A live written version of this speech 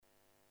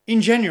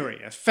In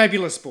January, a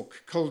fabulous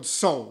book called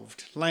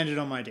Solved landed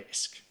on my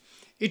desk.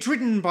 It's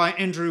written by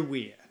Andrew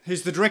Leigh,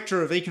 who's the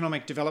Director of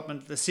Economic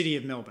Development at the City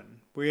of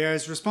Melbourne, where he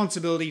has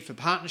responsibility for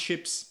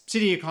partnerships,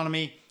 city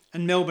economy,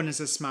 and Melbourne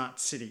as a smart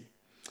city.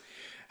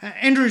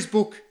 Andrew's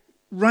book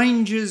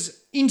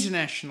ranges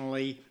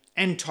internationally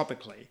and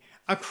topically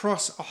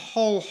across a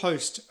whole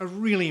host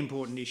of really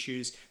important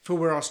issues for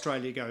where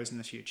Australia goes in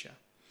the future.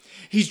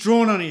 He's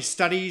drawn on his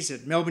studies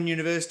at Melbourne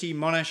University,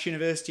 Monash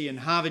University,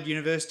 and Harvard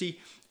University,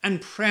 and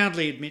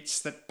proudly admits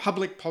that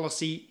public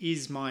policy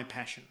is my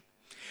passion.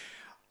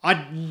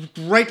 I'd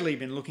greatly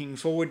been looking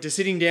forward to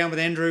sitting down with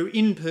Andrew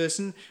in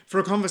person for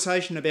a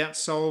conversation about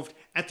Solved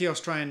at the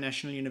Australian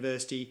National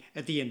University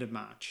at the end of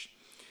March.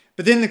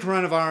 But then the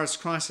coronavirus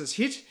crisis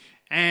hit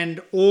and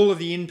all of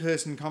the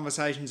in-person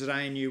conversations at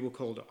ANU were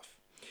called off.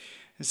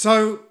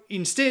 So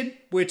instead,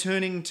 we're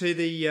turning to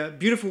the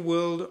beautiful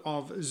world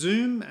of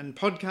Zoom and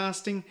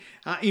podcasting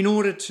in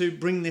order to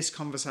bring this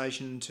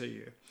conversation to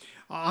you.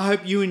 I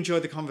hope you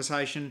enjoyed the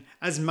conversation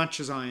as much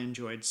as I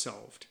enjoyed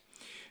Solved.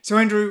 So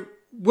Andrew,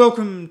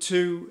 welcome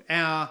to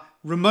our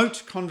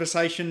remote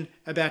conversation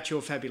about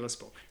your fabulous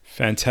book.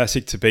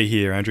 Fantastic to be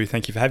here, Andrew.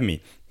 Thank you for having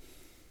me.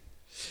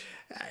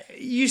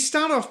 You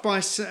start off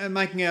by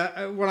making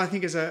what I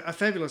think is a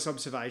fabulous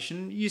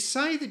observation. You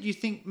say that you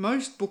think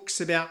most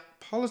books about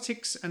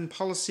politics and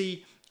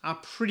policy are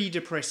pretty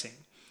depressing,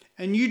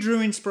 and you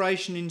drew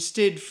inspiration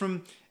instead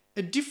from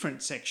a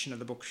different section of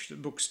the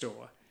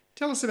bookstore.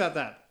 Tell us about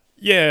that.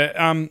 Yeah,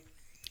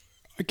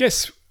 I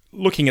guess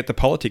looking at the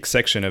politics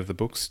section of the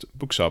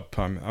bookshop,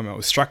 I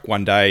was struck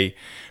one day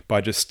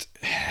by just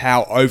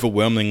how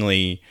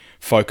overwhelmingly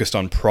focused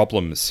on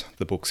problems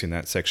the books in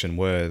that section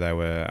were. They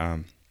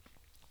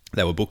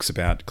were books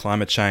about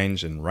climate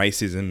change and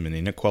racism and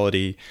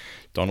inequality,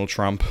 Donald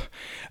Trump.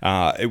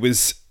 It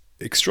was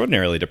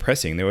extraordinarily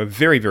depressing. There were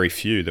very, very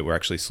few that were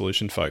actually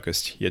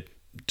solution-focused, yet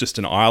just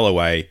an aisle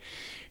away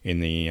in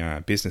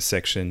the business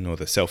section or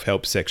the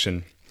self-help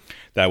section,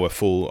 they were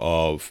full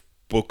of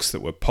books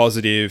that were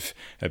positive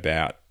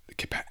about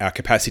our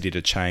capacity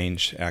to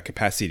change, our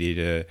capacity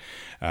to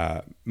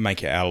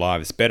make our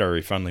lives better.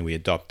 If only we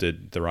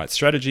adopted the right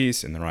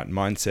strategies and the right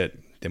mindset,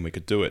 then we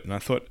could do it. And I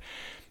thought,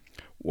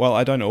 well,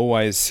 I don't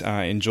always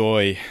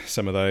enjoy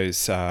some of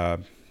those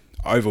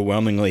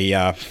overwhelmingly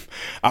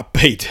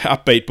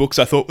upbeat books.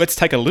 I thought, let's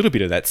take a little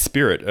bit of that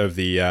spirit of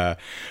the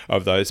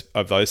of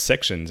those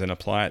sections and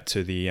apply it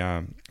to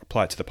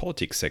the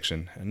politics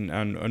section.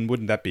 And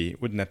wouldn't that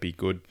be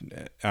good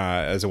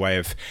as a way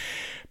of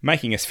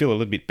making us feel a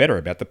little bit better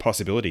about the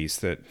possibilities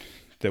that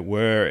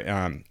were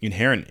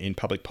inherent in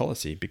public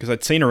policy? Because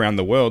I'd seen around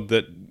the world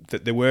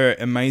that there were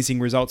amazing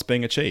results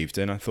being achieved,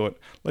 and I thought,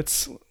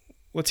 let's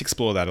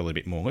explore that a little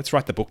bit more. Let's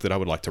write the book that I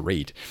would like to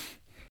read.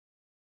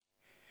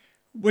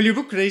 Well, your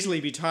book could easily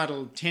be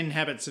titled 10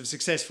 Habits of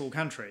Successful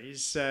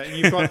Countries.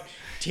 You've got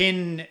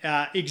 10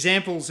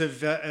 examples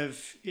of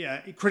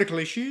critical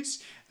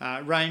issues,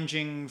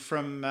 ranging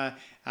from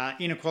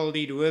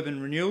inequality to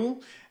urban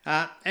renewal.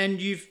 And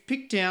you've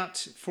picked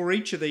out for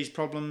each of these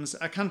problems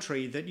a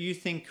country that you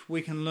think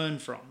we can learn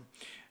from.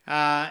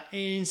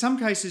 In some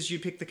cases, you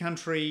pick the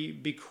country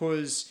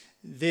because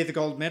they're the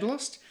gold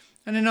medalist.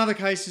 And in other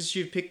cases,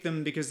 you've picked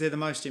them because they're the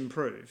most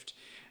improved.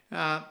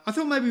 I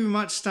thought maybe we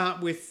might start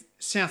with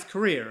South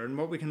Korea and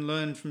what we can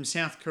learn from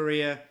South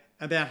Korea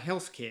about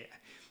healthcare.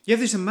 You have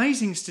this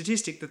amazing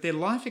statistic that their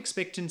life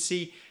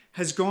expectancy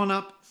has gone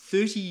up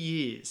 30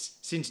 years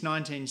since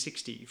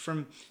 1960,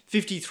 from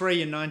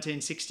 53 in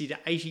 1960 to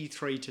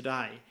 83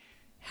 today.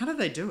 How do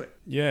they do it?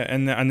 Yeah,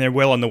 and they're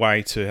well on the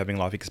way to having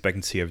life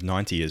expectancy of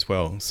 90 as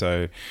well.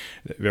 So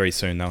very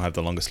soon they'll have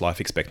the longest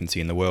life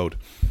expectancy in the world.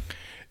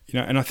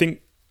 And I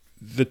think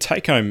the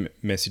take-home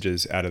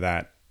messages out of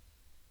that,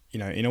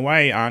 in a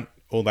way aren't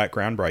all that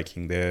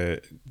groundbreaking.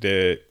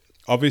 They're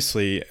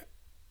obviously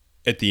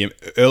at the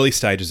early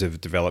stages of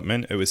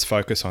development. It was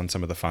focused on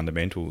some of the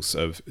fundamentals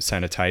of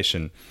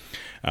sanitation,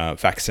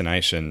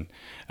 vaccination,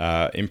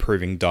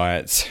 improving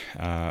diets,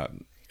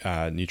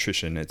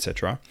 nutrition,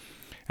 etc.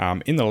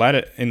 In the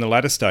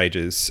latter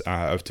stages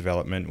of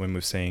development, when we're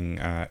seeing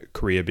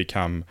Korea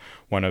become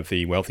one of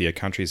the wealthier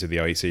countries of the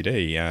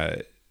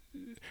OECD,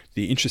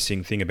 the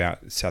interesting thing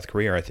about South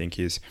Korea, I think,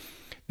 is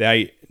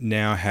they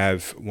now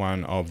have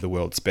one of the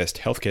world's best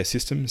healthcare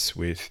systems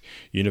with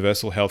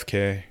universal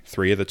healthcare.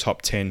 3 of the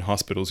top 10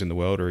 hospitals in the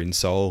world are in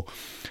Seoul.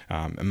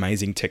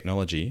 Amazing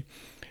technology.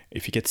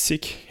 If you get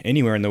sick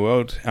anywhere in the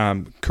world,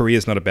 Korea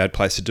is not a bad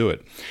place to do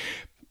it.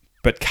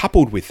 But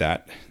coupled with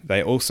that,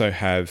 they also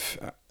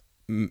have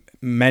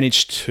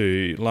managed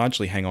to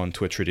largely hang on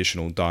to a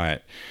traditional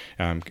diet,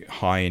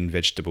 high in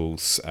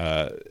vegetables,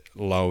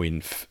 low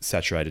in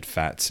saturated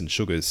fats and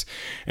sugars.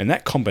 And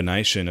that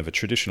combination of a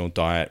traditional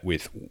diet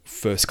with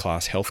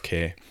first-class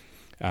healthcare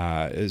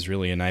has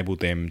really enabled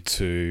them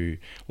to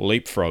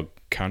leapfrog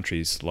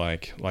countries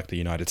like the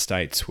United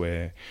States,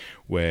 where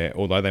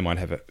although they might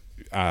have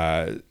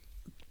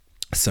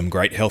some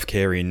great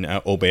healthcare in,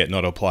 albeit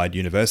not applied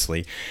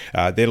universally,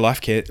 their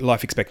life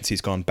expectancy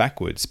has gone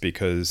backwards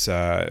because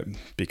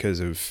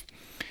of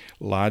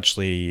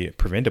largely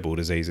preventable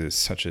diseases,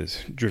 such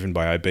as driven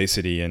by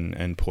obesity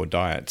and poor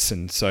diets.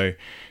 And so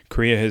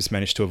Korea has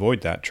managed to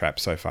avoid that trap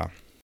so far.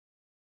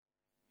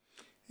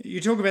 You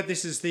talk about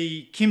this as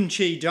the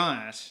kimchi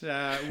diet,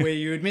 where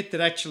you admit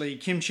that actually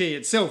kimchi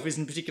itself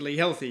isn't particularly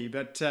healthy,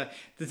 but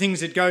the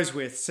things it goes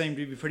with seem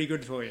to be pretty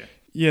good for you.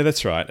 Yeah,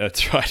 that's right. I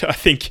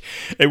think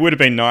it would have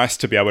been nice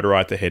to be able to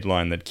write the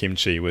headline that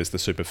kimchi was the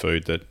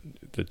superfood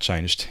that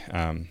changed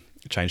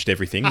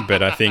everything.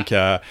 But I think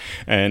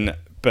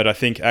I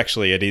think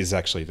actually it is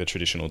actually the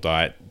traditional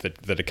diet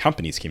that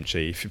accompanies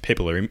kimchi. If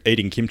people are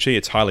eating kimchi,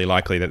 it's highly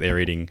likely that they're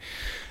eating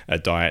a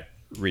diet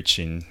rich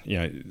in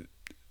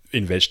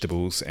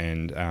vegetables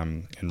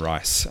and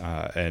rice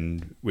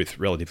and with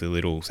relatively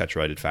little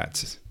saturated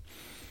fats.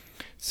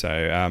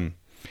 So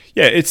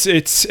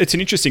it's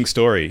an interesting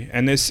story,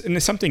 and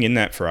there's something in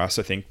that for us.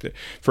 I think that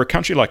for a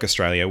country like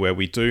Australia, where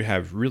we do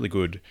have really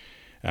good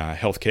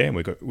healthcare, and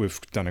we've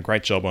done a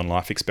great job on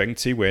life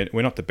expectancy. We're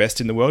not the best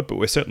in the world, but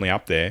we're certainly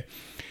up there.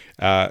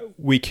 The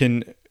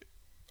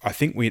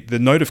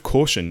note of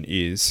caution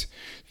is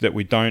that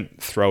we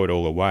don't throw it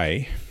all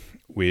away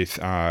with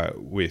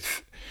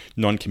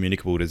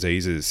non-communicable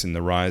diseases and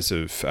the rise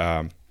of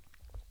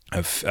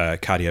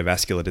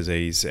cardiovascular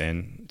disease,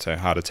 and so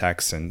heart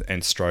attacks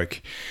and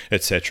stroke,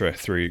 etc.,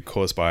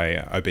 caused by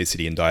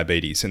obesity and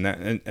diabetes. And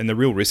the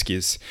real risk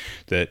is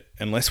that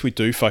unless we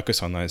do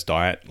focus on those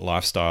diet,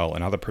 lifestyle,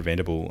 and other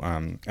preventable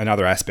and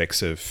other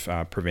aspects of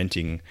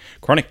preventing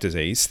chronic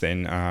disease,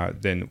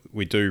 then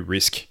we do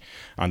risk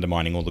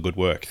undermining all the good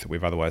work that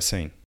we've otherwise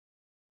seen.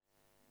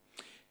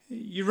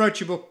 You wrote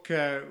your book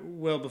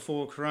well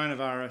before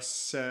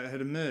coronavirus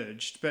had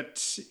emerged,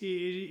 but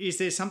is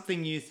there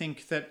something you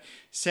think that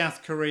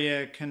South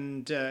Korea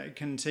can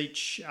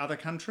teach other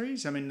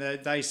countries? I mean,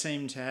 they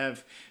seem to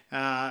have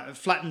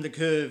flattened the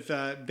curve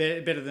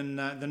better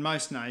than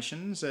most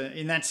nations.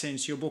 In that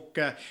sense, your book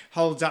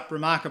holds up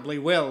remarkably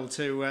well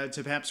to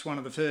perhaps one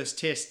of the first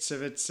tests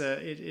of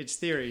its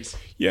theories.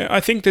 Yeah, I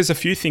think there's a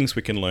few things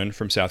we can learn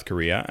from South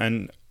Korea,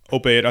 and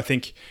albeit I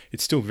think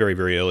it's still very,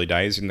 very early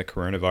days in the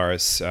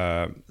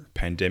coronavirus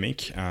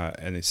pandemic,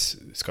 and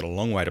it's got a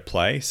long way to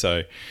play.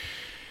 So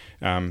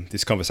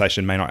this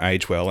conversation may not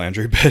age well,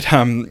 Andrew,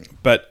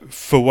 but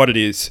for what it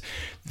is,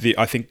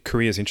 I think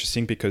Korea is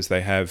interesting because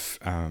they have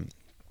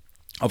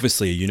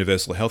obviously a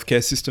universal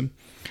healthcare system.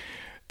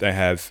 They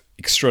have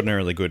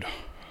extraordinarily good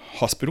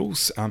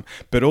hospitals,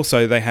 but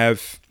also they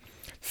have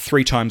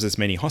 3 times as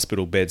many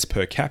hospital beds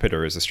per capita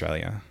as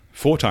Australia.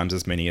 4 times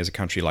as many as a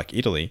country like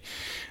Italy.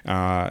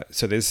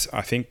 So there's,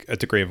 I think, a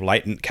degree of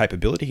latent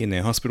capability in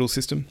their hospital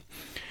system.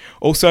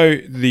 Also,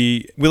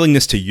 the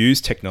willingness to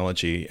use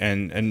technology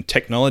and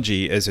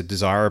technology as a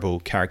desirable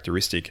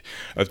characteristic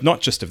of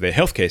not just of their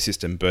healthcare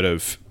system, but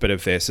of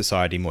their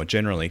society more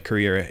generally.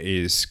 Korea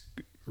is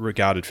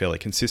regarded fairly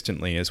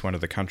consistently as one of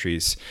the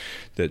countries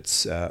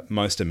that's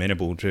most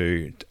amenable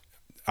to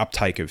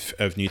uptake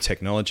of new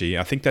technology.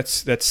 I think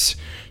that's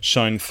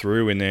shown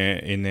through in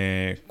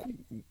their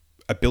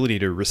ability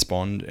to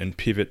respond and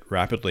pivot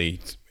rapidly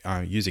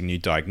using new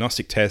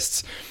diagnostic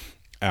tests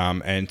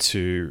and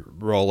to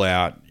roll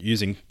out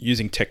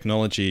using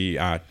technology,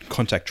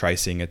 contact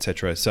tracing,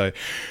 etc. So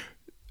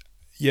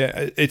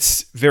yeah,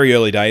 it's very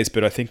early days,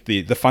 but I think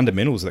the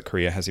fundamentals that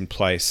Korea has in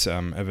place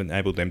have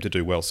enabled them to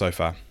do well so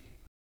far.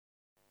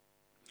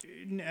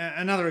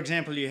 Another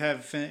example you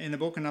have in the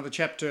book, another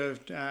chapter,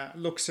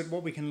 looks at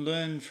what we can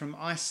learn from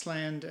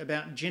Iceland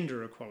about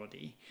gender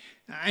equality.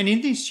 And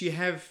in this you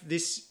have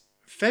this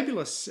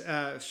fabulous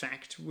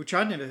fact, which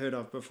I'd never heard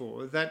of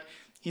before, that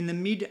in the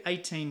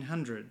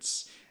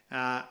mid-1800s,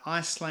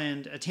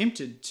 Iceland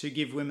attempted to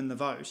give women the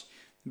vote,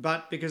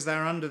 but because they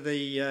were under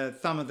the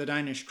thumb of the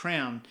Danish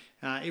crown,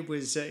 it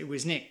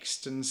was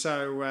next. And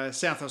so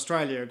South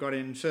Australia got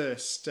in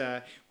first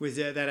with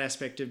that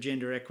aspect of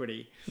gender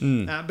equity.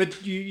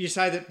 But you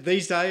say that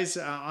these days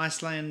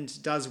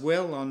Iceland does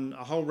well on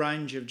a whole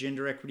range of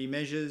gender equity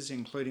measures,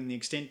 including the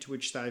extent to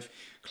which they've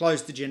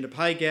closed the gender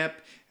pay gap,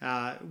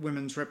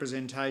 women's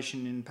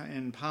representation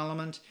in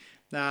Parliament.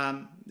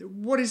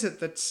 What is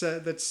it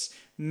that's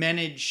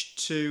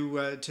managed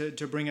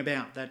to bring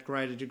about that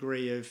greater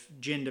degree of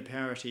gender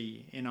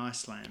parity in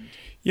Iceland?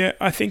 Yeah,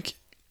 I think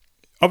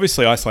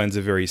obviously Iceland's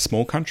a very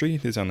small country.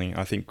 There's only,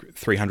 I think,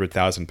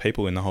 300,000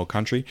 people in the whole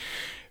country,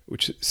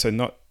 which so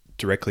not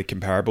directly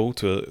comparable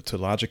to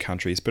larger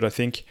countries. But I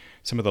think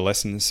some of the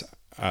lessons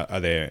are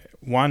there.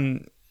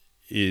 One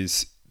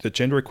is that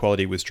gender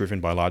equality was driven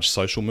by large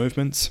social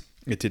movements.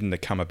 It didn't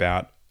come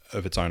about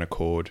of its own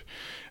accord.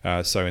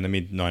 So in the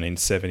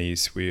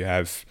mid-1970s, we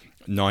have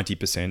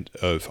 90%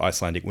 of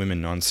Icelandic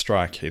women on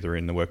strike, either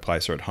in the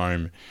workplace or at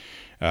home,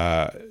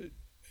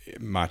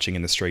 marching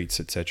in the streets,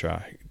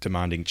 etc.,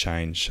 demanding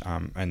change,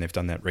 and they've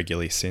done that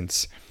regularly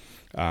since.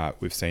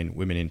 We've seen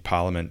women in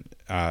Parliament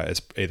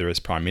as either as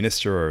Prime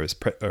Minister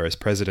or as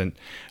President,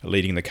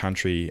 leading the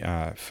country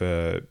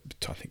for,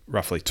 I think,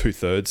 roughly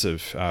 2/3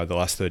 of the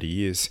last 30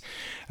 years.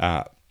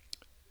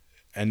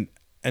 And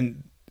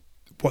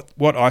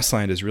what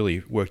Iceland has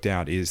really worked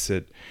out is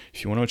that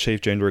if you want to achieve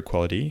gender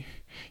equality,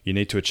 You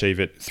need to achieve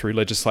it through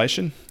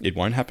legislation. It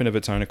won't happen of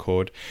its own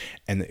accord.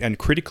 And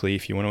critically,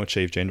 if you want to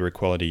achieve gender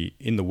equality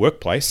in the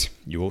workplace,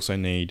 you also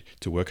need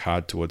to work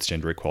hard towards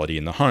gender equality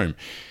in the home.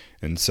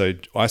 And so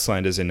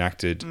Iceland has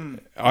enacted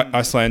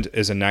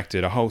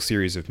a whole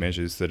series of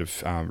measures that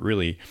have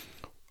really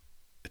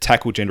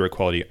tackled gender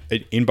equality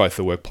in both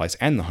the workplace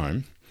and the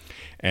home.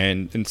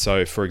 And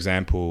so, for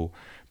example,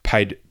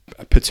 paid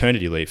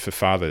paternity leave for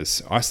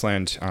fathers.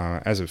 Iceland,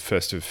 as of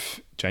 1st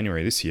of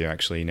January this year,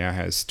 actually now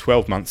has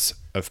 12 months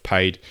of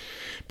paid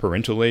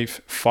parental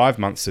leave, 5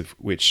 months of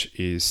which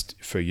is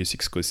for use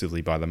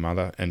exclusively by the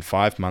mother, and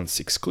 5 months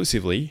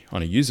exclusively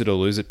on a use it or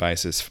lose it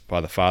basis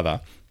by the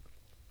father,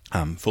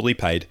 fully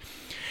paid.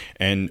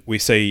 And we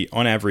see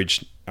on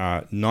average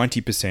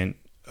 90%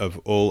 of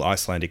all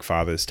Icelandic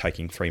fathers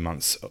taking 3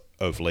 months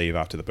of leave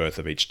after the birth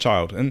of each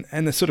child.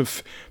 And the sort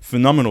of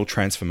phenomenal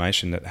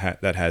transformation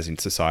that has in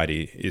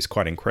society is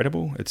quite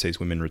incredible. It sees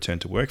women return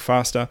to work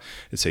faster.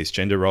 It sees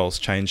gender roles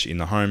change in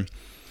the home.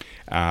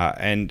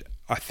 And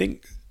I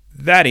think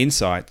that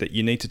insight that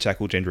you need to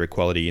tackle gender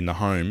equality in the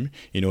home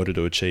in order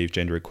to achieve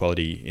gender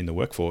equality in the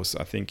workforce,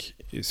 I think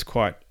is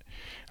quite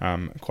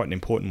an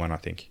important one, I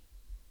think.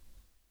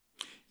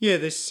 Yeah,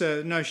 this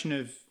notion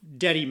of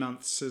daddy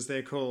months, as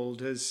they're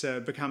called, has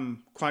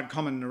become quite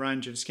common in a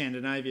range of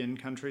Scandinavian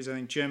countries. I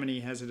think Germany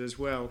has it as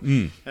well.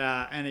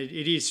 And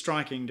it is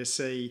striking to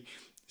see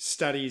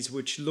studies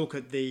which look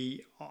at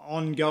the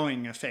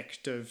ongoing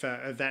effect of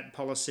that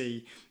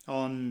policy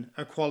on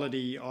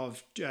equality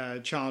of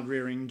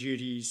child-rearing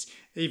duties,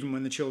 even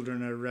when the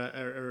children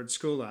are at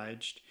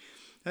school-aged.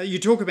 You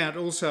talk about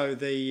also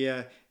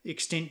the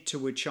extent to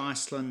which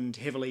Iceland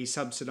heavily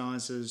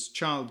subsidises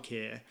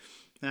childcare.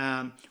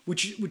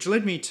 Which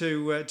led me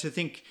to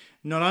think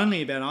not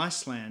only about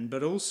Iceland,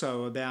 but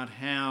also about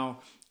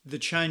how the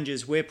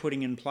changes we're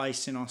putting in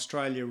place in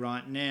Australia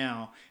right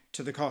now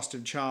to the cost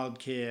of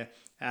childcare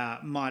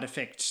might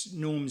affect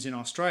norms in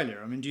Australia.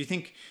 I mean, do you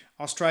think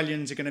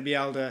Australians are going to be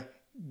able to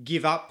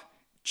give up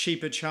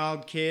cheaper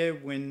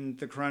childcare when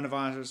the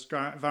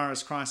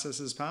coronavirus crisis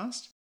has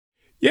passed?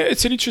 Yeah,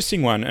 it's an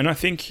interesting one, and I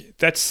think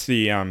that's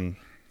the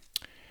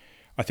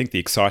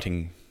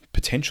exciting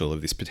potential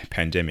of this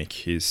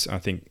pandemic is, I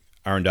think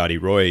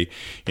Arundhati Roy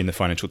in the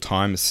Financial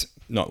Times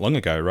not long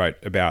ago wrote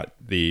about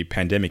the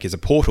pandemic as a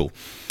portal,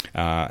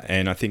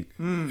 and I think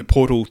a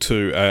portal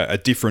to a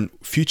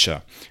different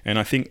future. And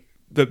I think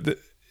the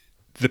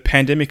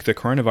pandemic, the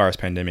coronavirus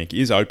pandemic,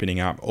 is opening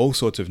up all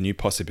sorts of new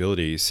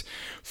possibilities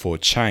for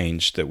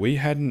change that we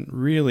hadn't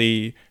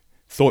really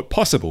thought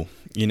possible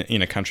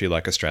in a country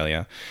like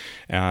Australia.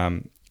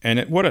 And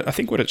I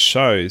think what it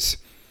shows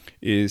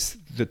is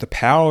that the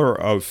power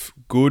of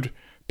good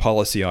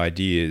policy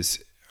ideas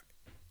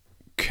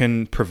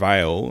can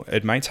prevail.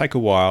 It may take a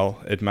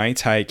while. It may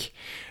take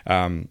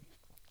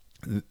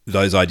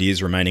those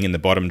ideas remaining in the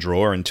bottom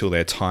drawer until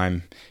their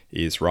time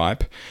is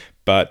ripe.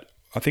 But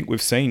I think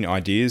we've seen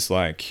ideas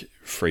like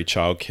free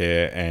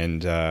childcare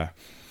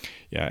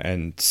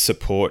and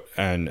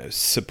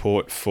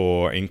support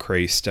for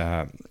increased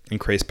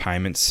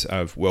payments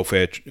of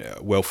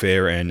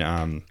welfare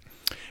and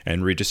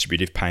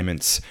redistributive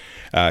payments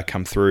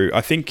come through.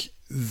 I think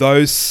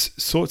those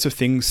sorts of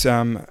things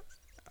are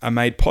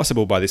made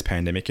possible by this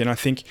pandemic, and I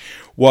think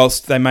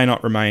whilst they may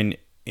not remain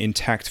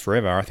intact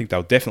forever, I think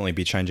they'll definitely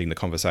be changing the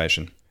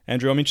conversation.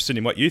 Andrew, I'm interested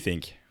in what you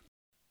think.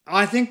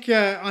 I think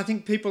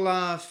people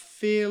are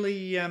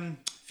fairly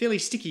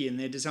sticky in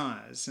their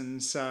desires,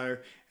 and so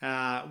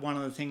one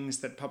of the things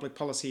that public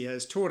policy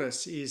has taught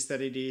us is that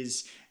it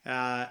is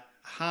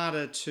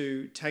harder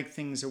to take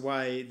things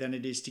away than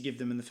it is to give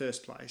them in the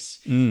first place.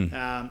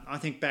 I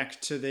think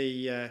back to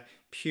the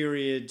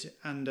period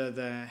under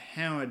the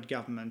Howard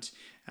government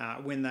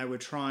when they were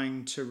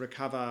trying to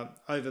recover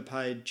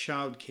overpaid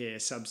childcare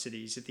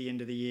subsidies at the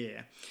end of the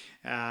year.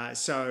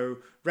 So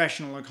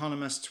rational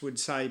economists would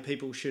say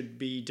people should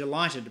be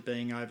delighted at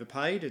being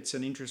overpaid. It's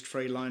an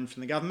interest-free loan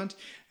from the government.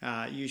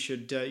 You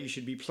should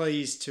be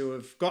pleased to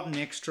have gotten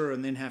extra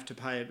and then have to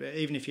pay it,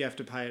 even if you have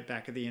to pay it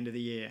back at the end of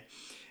the year.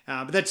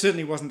 But that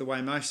certainly wasn't the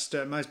way most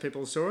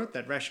people saw it.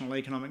 That rational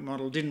economic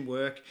model didn't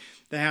work.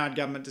 The Howard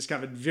government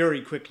discovered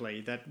very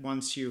quickly that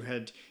once you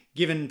had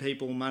given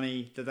people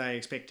money, that they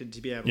expected to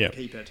be able to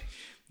keep it.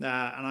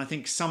 And I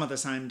think some of the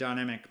same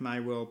dynamic may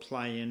well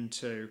play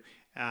into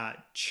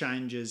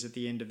changes at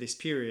the end of this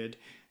period,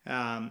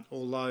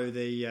 although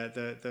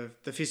the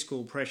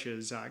fiscal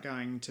pressures are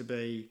going to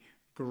be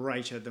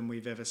greater than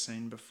we've ever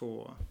seen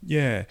before.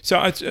 Yeah. So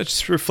I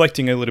just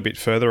reflecting a little bit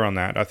further on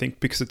that, I think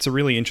because it's a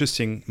really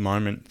interesting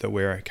moment that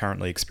we're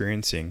currently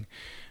experiencing.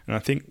 And I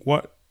think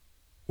what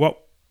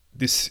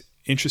this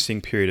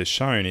interesting period has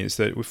shown is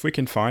that if we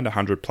can find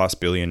 $100+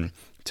 billion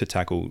to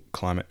tackle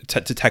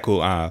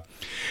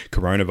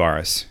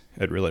coronavirus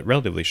at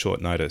relatively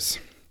short notice,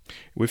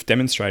 we've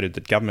demonstrated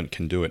that government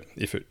can do it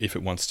if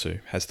it wants to,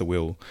 has the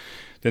will.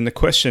 Then the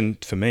question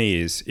for me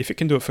is, if it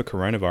can do it for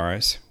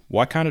coronavirus,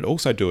 why can't it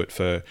also do it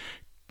for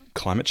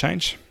climate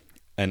change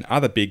and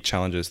other big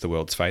challenges the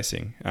world's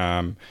facing?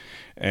 And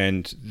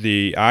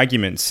the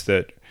arguments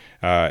that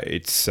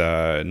it's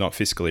not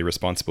fiscally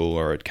responsible,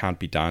 or it can't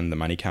be done, the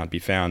money can't be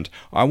found.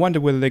 I wonder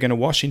whether they're going to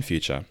wash in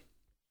future.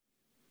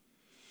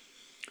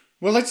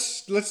 Well,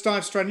 let's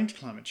dive straight into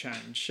climate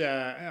change.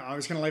 I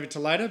was going to leave it to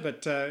later,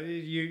 but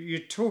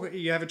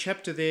you have a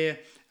chapter there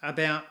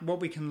about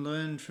what we can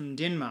learn from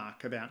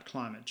Denmark about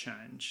climate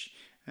change,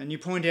 and you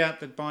point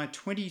out that by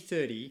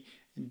 2030,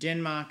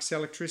 Denmark's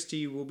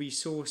electricity will be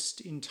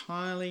sourced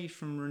entirely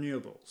from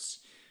renewables.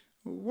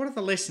 What are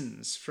the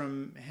lessons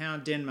from how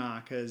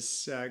Denmark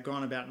has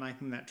gone about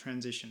making that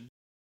transition?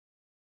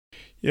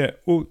 Yeah,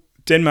 well,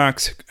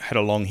 Denmark's had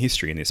a long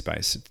history in this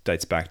space. It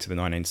dates back to the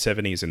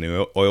 1970s and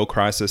the oil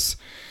crisis.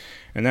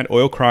 And that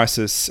oil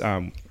crisis,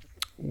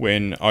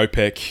 when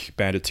OPEC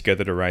banded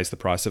together to raise the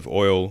price of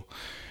oil,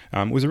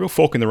 was a real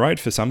fork in the road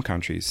for some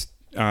countries.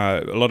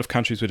 A lot of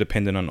countries were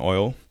dependent on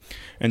oil.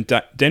 And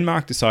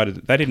Denmark decided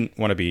that they didn't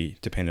want to be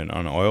dependent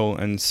on oil.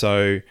 And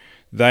so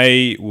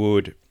they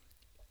would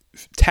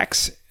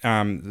tax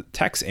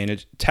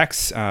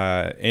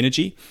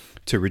energy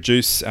to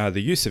reduce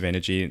the use of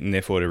energy, and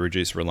therefore to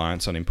reduce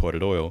reliance on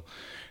imported oil.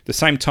 At the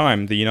same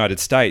time, the United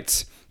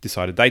States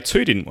decided they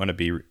too didn't want to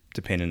be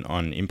dependent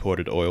on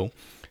imported oil,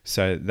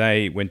 so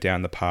they went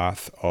down the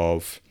path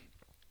of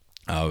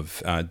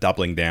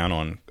doubling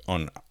down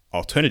on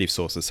alternative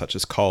sources such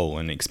as coal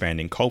and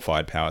expanding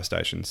coal-fired power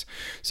stations.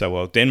 So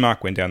while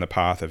Denmark went down the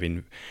path of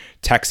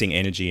taxing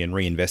energy and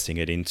reinvesting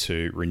it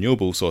into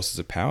renewable sources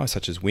of power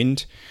such as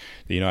wind,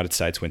 the United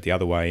States went the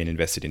other way and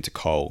invested into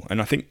coal.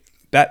 And I think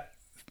that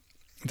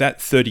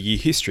 30-year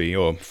history,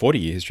 or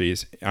 40-year history,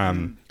 is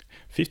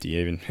 50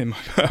 even.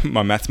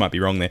 My maths might be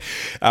wrong there,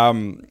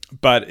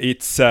 but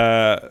it's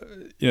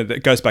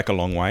that goes back a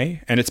long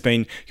way, and it's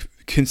been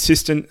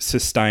consistent,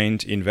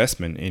 sustained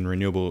investment in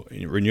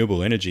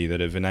renewable energy that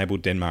have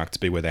enabled Denmark to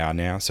be where they are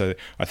now. So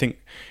I think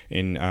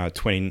in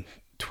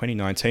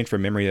 2019,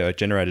 from memory, they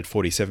generated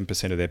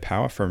 47% of their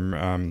power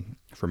from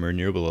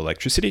renewable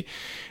electricity,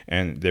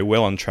 and they're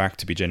well on track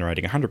to be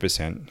generating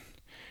 100%.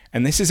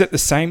 And this is at the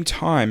same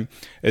time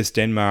as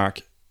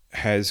Denmark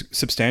has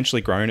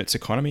substantially grown its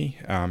economy,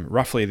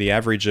 roughly the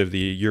average of the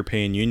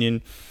European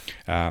Union.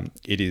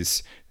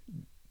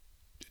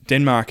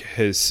 Denmark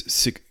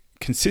has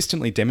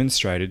consistently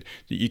demonstrated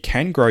that you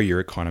can grow your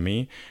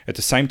economy at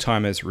the same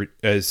time as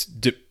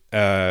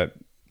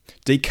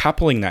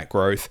decoupling that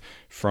growth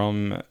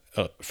from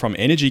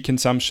energy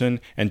consumption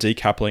and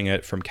decoupling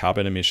it from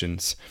carbon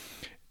emissions.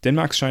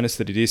 Denmark's shown us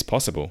that it is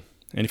possible.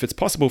 And if it's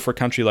possible for a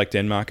country like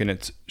Denmark, and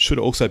it should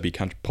also be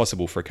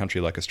possible for a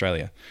country like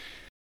Australia.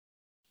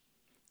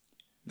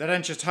 They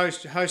don't just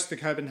host the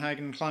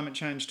Copenhagen climate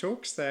change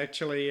talks, they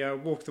actually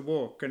walk the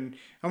walk. And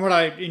what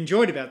I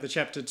enjoyed about the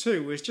chapter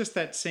too was just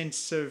that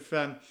sense of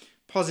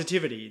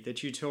positivity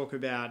that you talk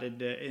about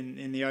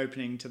in the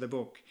opening to the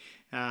book.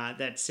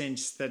 That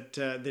sense that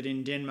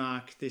in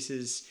Denmark this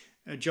is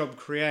a job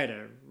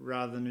creator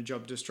rather than a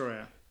job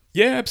destroyer.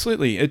 Yeah,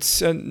 absolutely.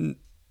 It's...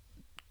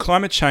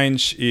 climate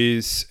change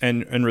is,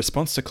 and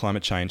response to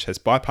climate change has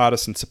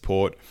bipartisan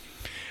support.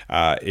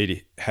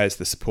 It has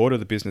the support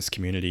of the business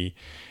community.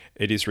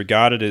 It is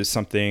regarded as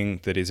something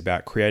that is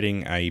about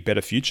creating a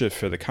better future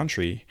for the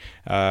country.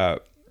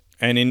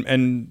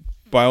 And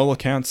by all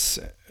accounts,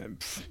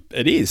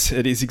 it is.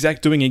 It is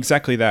doing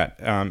exactly that.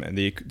 And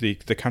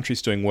the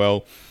country's doing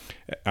well.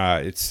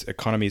 Its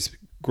economy is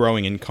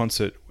growing in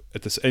concert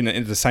at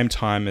the same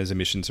time as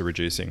emissions are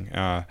reducing.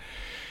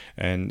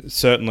 And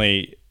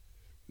certainly,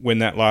 when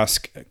that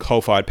last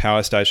coal-fired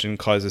power station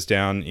closes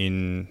down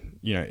in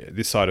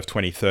this side of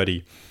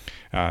 2030,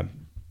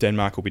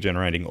 Denmark will be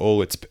generating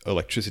all its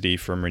electricity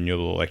from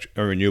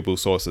renewable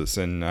sources,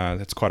 and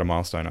that's quite a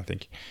milestone, I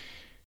think.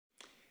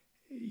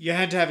 You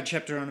had to have a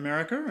chapter on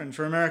America, and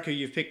for America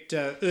you've picked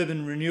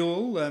urban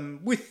renewal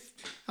with,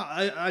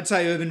 I'd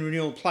say, urban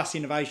renewal plus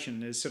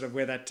innovation is sort of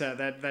where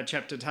that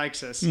chapter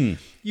takes us.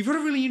 You've got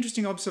a really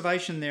interesting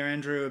observation there,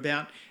 Andrew,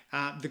 about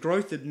the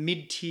growth of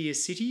mid-tier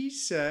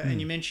cities,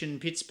 and you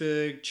mentioned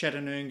Pittsburgh,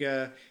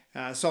 Chattanooga,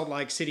 Salt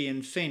Lake City,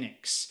 and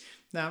Phoenix.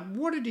 Now,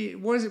 what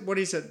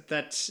is it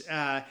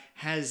that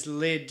has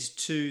led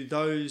to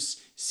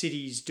those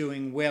cities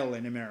doing well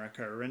in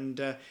America, and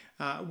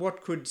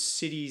what could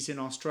cities in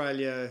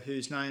Australia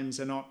whose names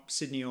are not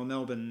Sydney or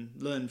Melbourne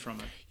learn from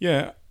it?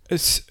 Yeah,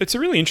 it's a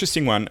really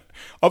interesting one.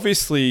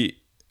 Obviously,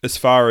 as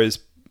far as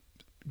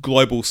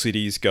global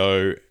cities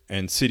go,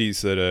 and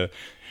cities that are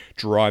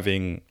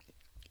driving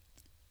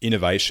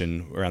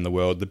innovation around the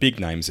world, the big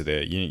names are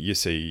there. You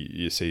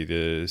see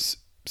the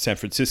San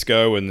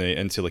Francisco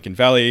and Silicon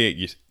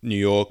Valley, New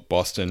York,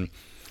 Boston,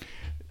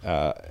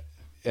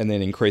 and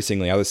then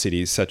increasingly other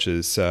cities such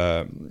as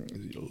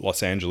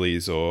Los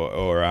Angeles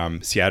or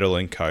Seattle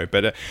and co.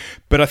 But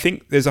I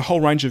think there's a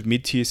whole range of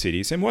mid-tier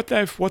cities, and what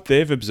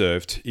they've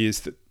observed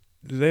is that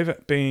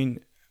they've been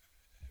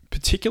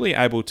particularly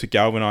able to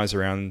galvanize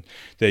around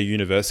their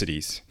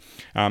universities,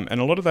 and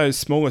a lot of those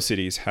smaller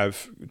cities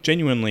have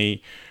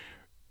genuinely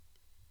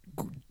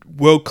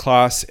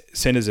world-class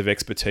centres of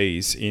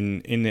expertise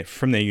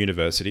from their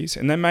universities,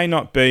 and they may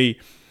not be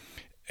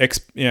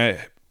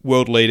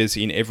world leaders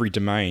in every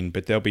domain,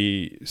 but there'll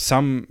be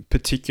some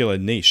particular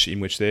niche in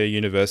which their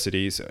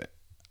universities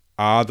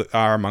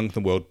are among the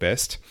world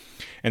best,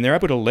 and they're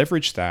able to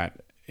leverage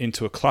that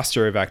into a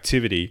cluster of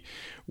activity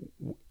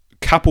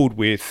coupled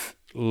with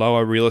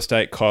lower real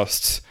estate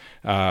costs,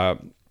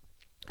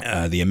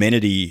 the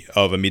amenity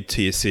of a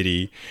mid-tier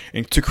city,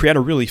 and to create a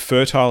really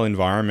fertile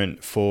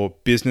environment for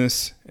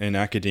business and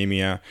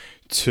academia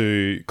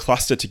to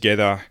cluster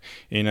together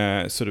in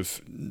a sort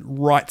of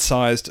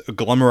right-sized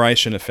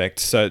agglomeration effect,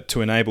 so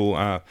to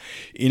enable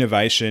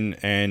innovation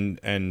and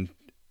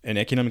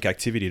economic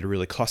activity to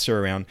really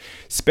cluster around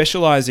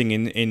specializing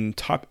in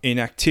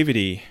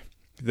activity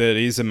that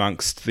is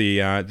amongst the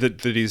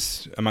that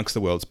is amongst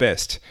the world's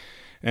best.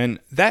 And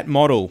that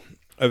model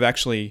of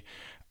actually,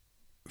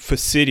 for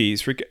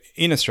cities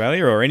in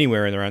Australia or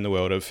anywhere around the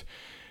world,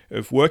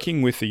 of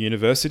working with the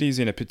universities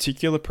in a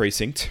particular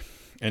precinct,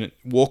 and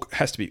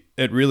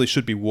it really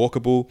should be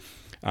walkable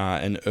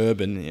and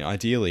urban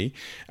ideally,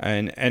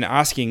 and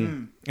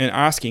asking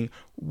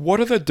what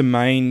are the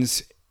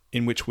domains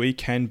in which we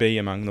can be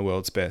among the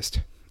world's best.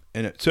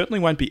 And it certainly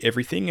won't be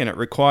everything, and it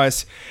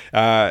requires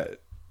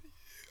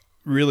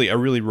really a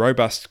really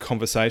robust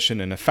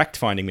conversation and a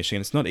fact-finding mission.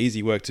 It's not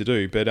easy work to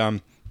do,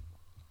 but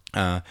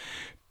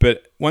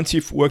once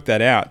you've worked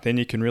that out, then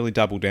you can really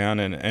double down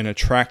and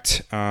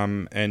attract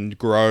and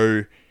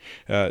grow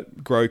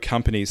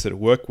companies that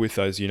work with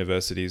those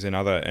universities and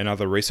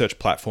other research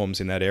platforms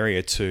in that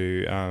area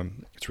to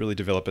really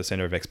develop a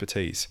centre of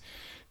expertise.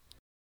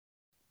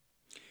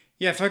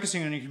 Yeah,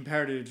 focusing on your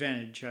comparative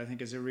advantage, I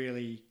think, is a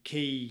really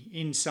key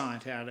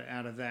insight out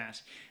of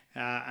that.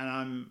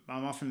 And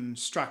I'm often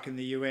struck in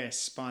the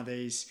US by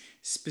these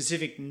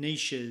specific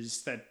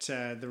niches that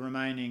the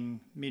remaining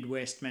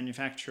Midwest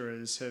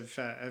manufacturers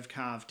have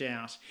carved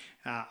out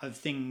of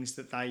things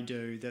that they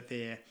do that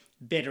they're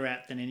better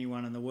at than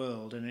anyone in the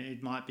world. And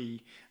it might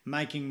be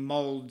making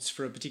moulds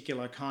for a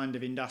particular kind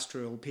of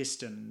industrial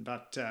piston,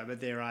 but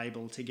they're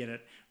able to get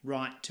it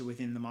right to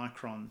within the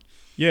micron.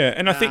 Yeah,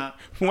 and I think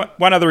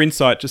one other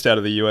insight just out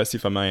of the US,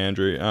 if I may,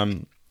 Andrew,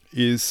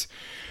 is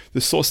the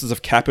sources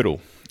of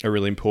capital are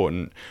really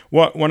important.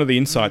 One of the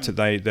insights that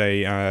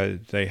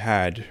they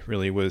had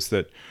really was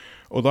that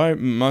although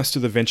most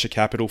of the venture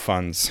capital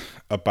funds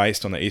are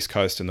based on the East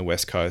Coast and the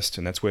West Coast,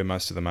 and that's where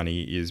most of the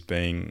money is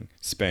being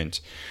spent,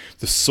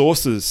 the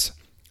sources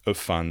of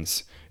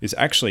funds is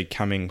actually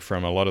coming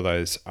from a lot of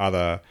those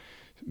other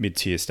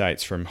mid-tier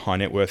states, from high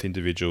net worth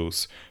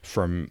individuals,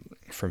 from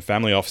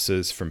family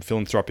offices, from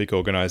philanthropic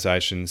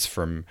organisations,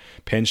 from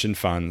pension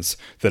funds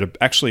that are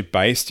actually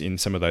based in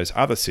some of those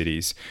other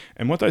cities.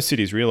 And what those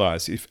cities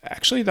realise, if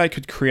actually they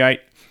could create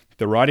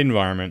the right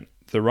environment,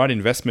 the right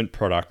investment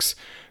products,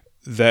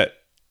 that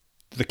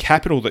the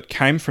capital that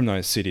came from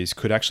those cities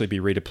could actually be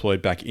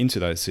redeployed back into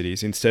those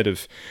cities instead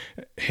of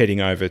heading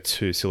over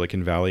to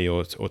Silicon Valley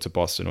or to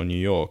Boston or New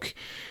York.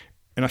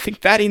 And I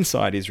think that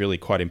insight is really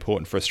quite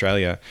important for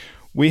Australia.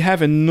 We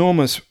have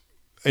enormous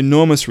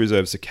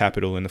reserves of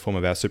capital in the form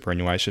of our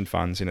superannuation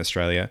funds in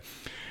Australia,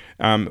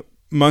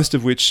 most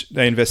of which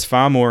they invest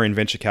far more in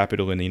venture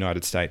capital in the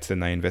United States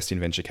than they invest in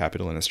venture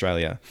capital in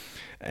Australia.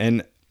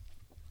 And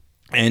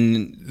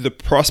the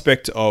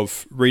prospect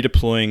of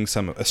redeploying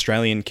some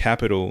Australian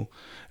capital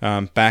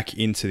back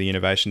into the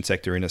innovation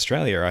sector in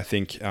Australia, I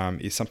think,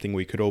 is something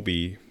we could all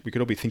be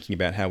thinking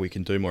about how we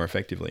can do more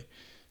effectively.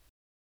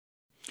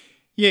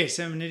 Yes,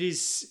 I mean, it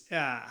is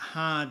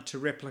hard to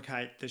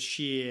replicate the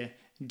sheer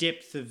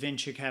depth of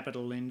venture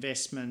capital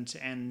investment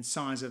and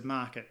size of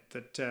market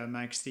that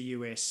makes the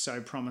US so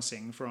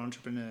promising for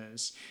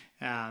entrepreneurs.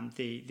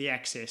 The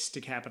access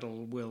to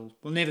capital will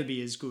never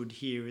be as good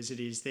here as it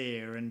is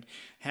there, and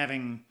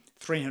having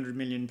 300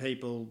 million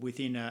people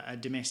within a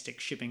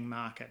domestic shipping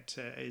market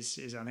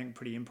is I think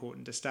pretty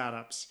important to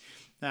startups.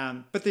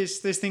 But there's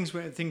things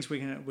we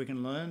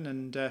can learn,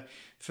 and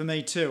for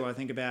me too, I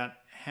think about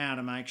how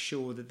to make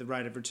sure that the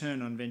rate of return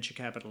on venture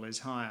capital is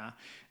higher.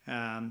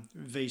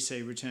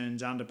 VC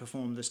returns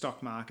underperformed the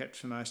stock market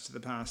for most of the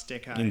past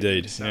decade.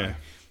 Indeed, so,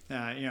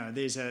 yeah.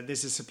 There's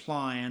a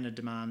supply and a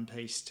demand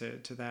piece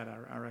to that,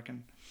 I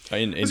reckon.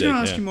 Indeed, I was going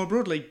to ask you more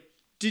broadly,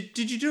 did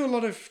you do a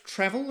lot of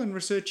travel in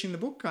researching the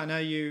book? I know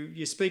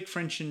you speak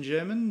French and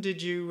German.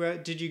 Did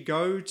you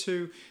go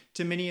to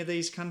many of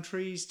these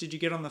countries? Did you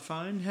get on the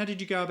phone? How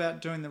did you go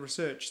about doing the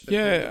research that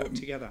put the book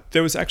together?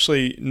 There was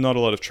actually not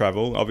a lot of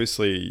travel.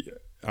 Obviously,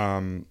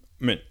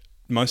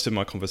 most of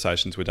my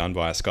conversations were done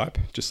via Skype,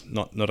 just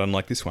not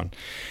unlike this one.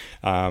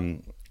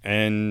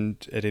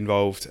 And it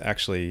involved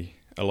actually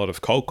a lot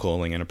of cold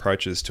calling and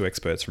approaches to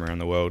experts from around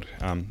the world.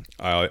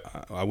 I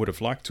would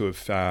have liked to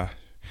have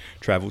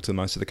travelled to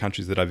most of the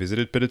countries that I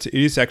visited, but it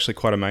is actually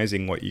quite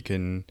amazing what you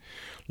can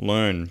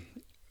learn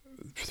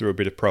through a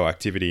bit of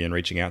proactivity and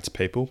reaching out to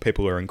people.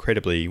 People are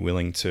incredibly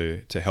willing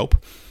to help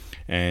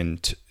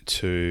and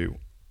to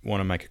want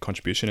to make a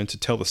contribution and to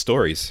tell the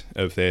stories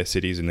of their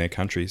cities and their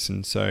countries.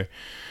 And so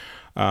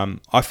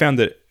I found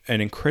that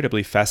an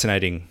incredibly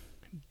fascinating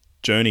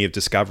journey of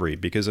discovery,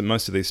 because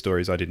most of these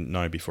stories I didn't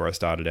know before I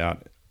started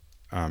out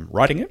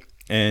writing it.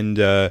 And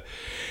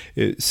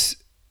it's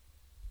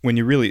when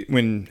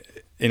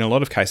in a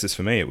lot of cases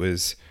for me, it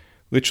was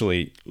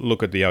literally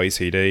look at the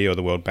OECD or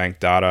the World Bank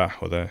data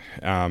or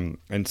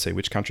and see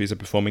which countries are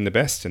performing the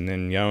best, and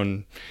then go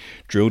and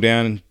drill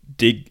down and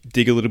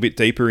dig a little bit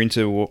deeper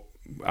into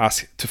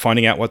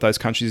finding out what those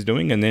countries are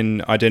doing, and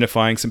then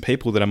identifying some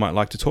people that I might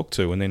like to talk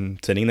to, and then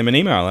sending them an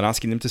email and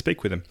asking them to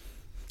speak with them,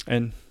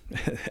 and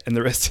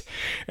the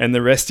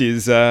rest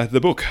is the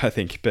book, I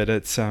think. But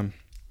it's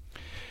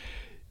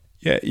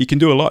you can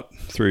do a lot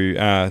through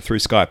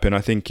Skype, and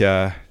I think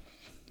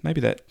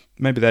maybe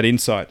that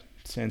insight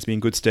stands me in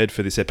good stead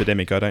for this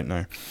epidemic. I don't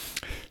know.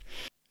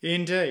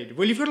 Indeed.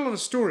 Well, you've got a lot of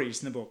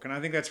stories in the book, and I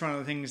think that's one of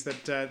the things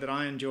that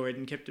I enjoyed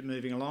and kept it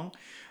moving along.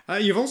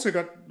 You've also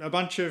got a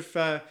bunch of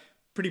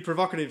pretty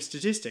provocative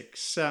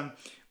statistics.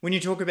 When you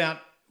talk about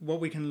what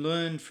we can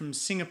learn from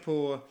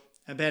Singapore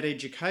about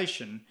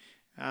education,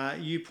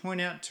 you point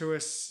out to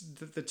us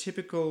that the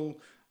typical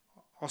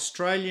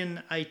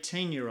Australian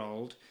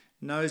 18-year-old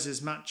knows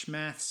as much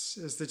maths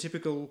as the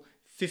typical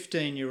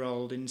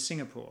 15-year-old in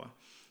Singapore.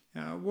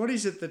 What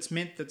is it that's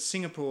meant that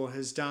Singapore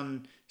has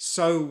done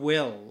so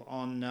well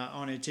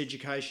on its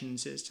education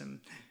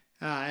system,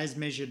 as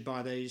measured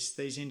by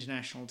these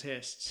international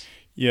tests?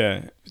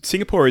 Yeah,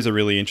 Singapore is a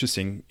really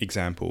interesting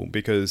example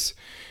because,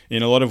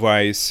 in a lot of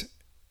ways,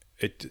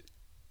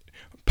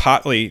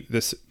 partly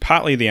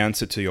the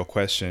answer to your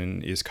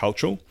question is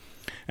cultural,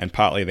 and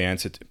partly the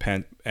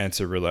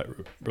answer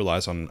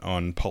relies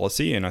on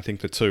policy, and I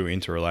think the two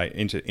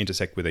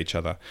intersect with each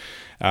other.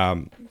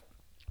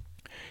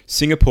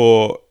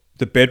 Singapore,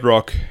 the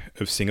bedrock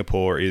of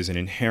Singapore is an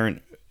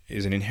inherent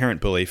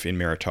belief in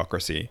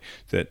meritocracy.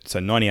 So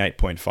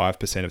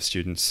 98.5% of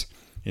students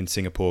in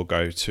Singapore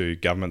go to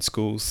government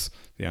schools.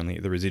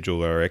 The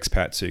residual are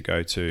expats who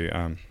go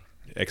to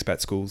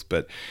expat schools,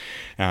 but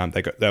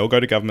they all go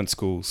to government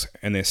schools,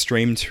 and they're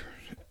streamed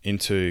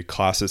into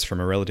classes from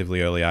a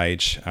relatively early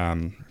age,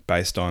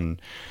 based on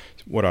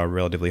what are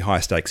relatively high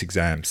stakes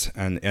exams.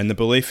 And the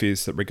belief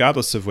is that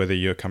regardless of whether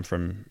you come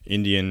from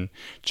Indian,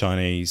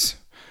 Chinese,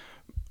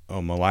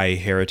 or Malay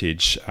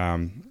heritage,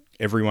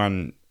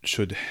 everyone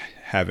should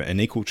have an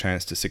equal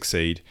chance to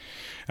succeed,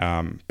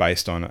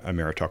 based on a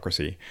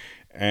meritocracy.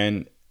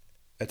 And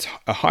it's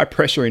a high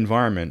pressure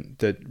environment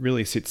that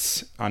really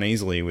sits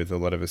uneasily with a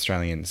lot of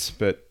Australians.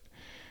 But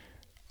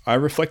I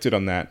reflected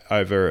on that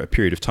over a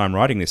period of time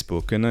writing this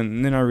book, and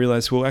then I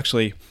realised, well,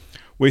 actually,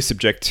 we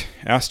subject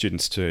our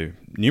students to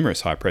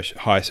numerous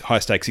high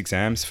stakes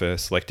exams for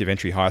selective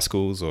entry high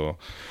schools or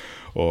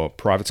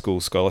private school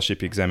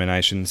scholarship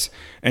examinations.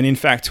 And in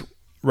fact,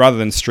 rather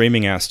than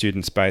streaming our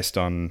students based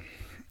on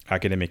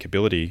academic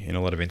ability, in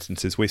a lot of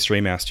instances, we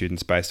stream our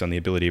students based on the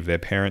ability of their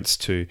parents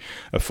to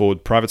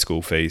afford private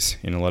school fees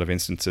in a lot of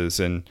instances.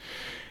 And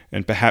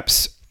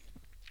perhaps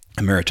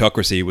a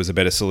meritocracy was a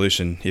better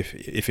solution,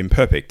 if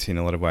imperfect in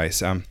a lot of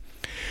ways.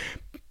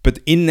 But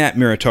in that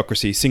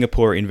meritocracy,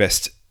 Singapore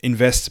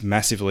invests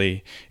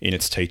massively in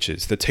its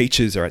teachers. The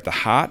teachers are at the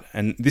heart,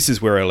 and this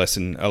is where a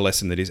lesson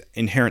that is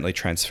inherently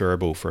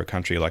transferable for a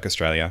country like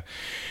Australia.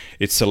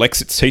 It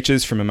selects its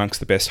teachers from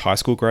amongst the best high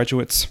school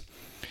graduates.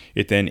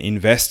 It then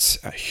invests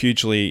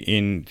hugely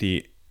in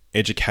the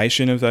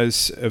education of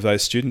those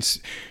students.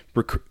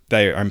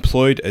 They are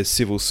employed as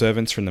civil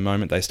servants from the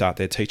moment they start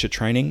their teacher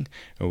training,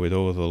 with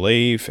all the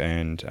leave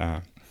and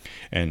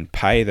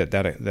pay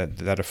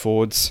that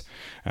affords.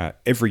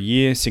 Every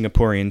year,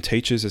 Singaporean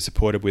teachers are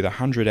supported with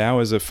 100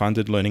 hours of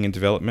funded learning and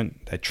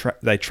development.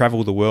 They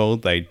travel the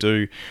world. They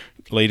do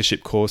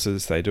leadership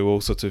courses. They do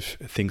all sorts of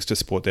things to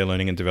support their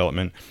learning and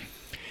development.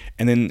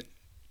 And then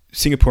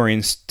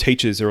Singaporean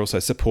teachers are also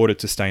supported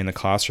to stay in the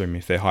classroom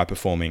if they're high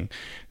performing.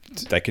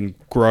 They can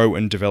grow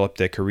and develop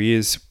their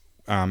careers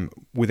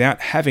without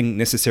having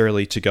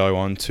necessarily to go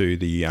on to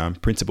the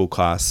principal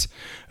class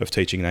of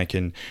teaching. They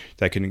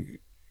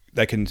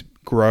can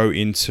grow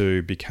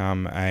into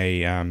become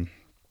a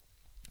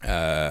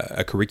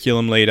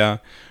curriculum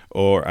leader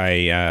or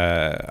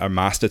a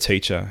master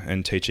teacher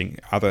and teaching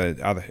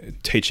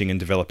and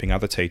developing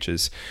other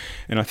teachers.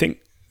 And I think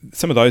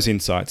some of those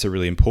insights are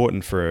really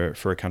important for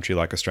a country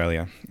like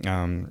Australia,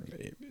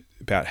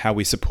 about how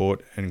we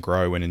support and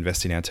grow and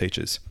invest in our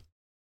teachers.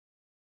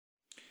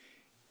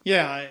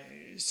 Yeah, I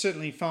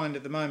certainly find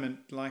at the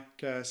moment,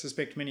 like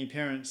suspect many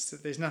parents,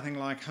 that there's nothing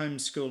like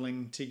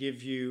homeschooling to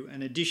give you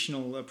an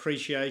additional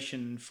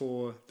appreciation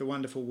for the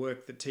wonderful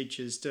work that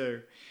teachers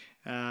do.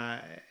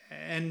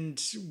 And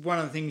one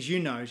of the things you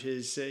note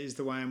is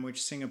the way in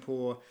which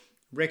Singapore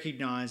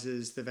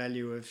recognises the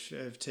value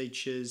of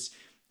teachers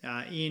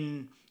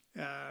in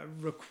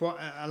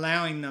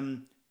allowing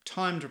them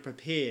time to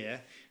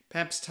prepare,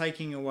 perhaps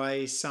taking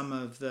away some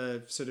of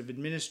the sort of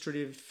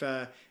administrative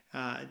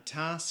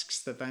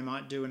tasks that they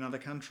might do in other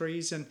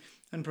countries, and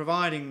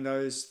providing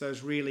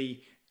those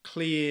really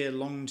clear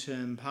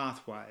long-term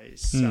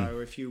pathways. So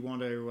if you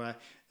want to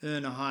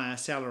earn a higher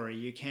salary,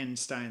 you can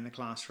stay in the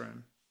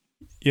classroom.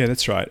 Yeah,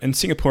 that's right. And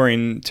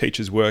Singaporean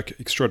teachers work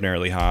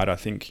extraordinarily hard. I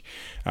think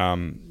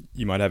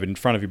you might have it in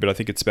front of you, but I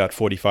think it's about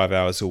 45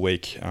 hours a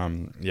week.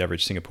 The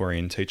average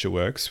Singaporean teacher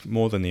works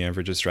more than the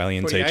average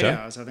Australian 48 teacher.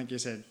 hours, I think you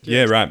said.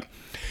 Yeah, right.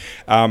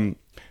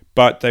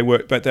 But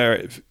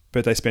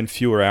they spend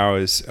fewer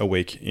hours a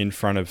week in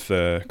front of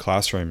the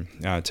classroom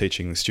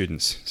teaching the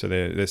students. So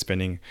they're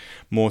spending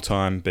more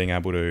time being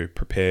able to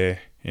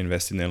prepare,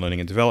 invest in their learning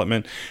and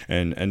development,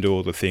 and do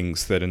all the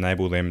things that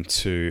enable them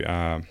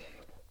to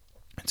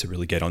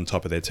really get on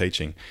top of their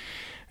teaching.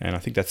 And I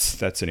think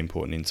that's an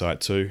important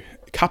insight too,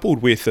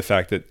 coupled with the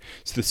fact that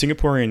the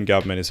Singaporean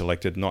government is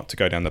elected not to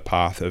go down the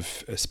path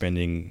of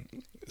spending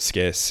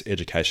scarce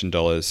education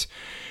dollars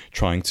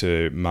trying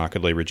to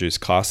markedly reduce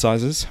class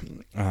sizes.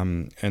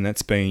 And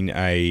that's been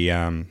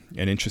an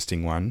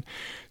interesting one.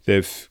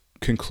 They've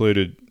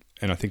concluded,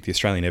 and I think the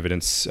Australian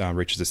evidence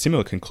reaches a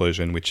similar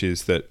conclusion, which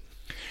is that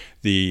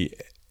the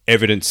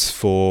evidence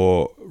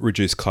for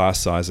reduced class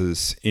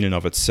sizes in and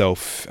of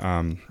itself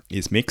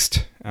is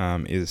mixed,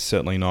 is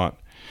certainly not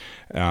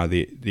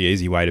the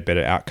easy way to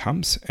better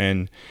outcomes.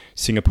 And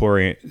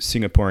Singaporean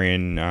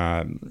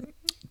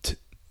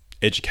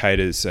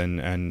educators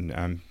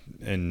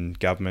and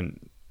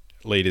government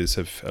leaders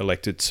have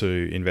elected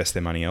to invest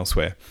their money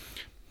elsewhere.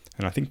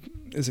 And I think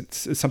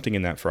there's something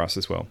in that for us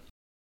as well.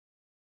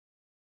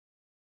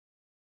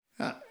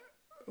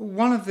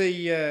 One of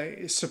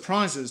the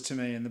surprises to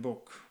me in the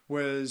book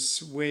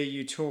was where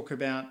you talk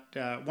about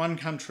one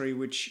country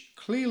which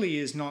clearly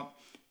is not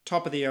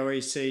top of the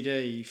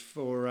OECD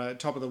for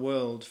top of the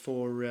world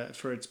for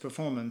its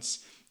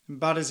performance,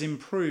 but has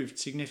improved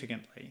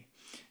significantly.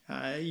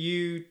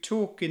 You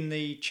talk in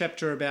the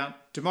chapter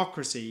about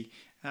democracy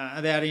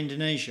about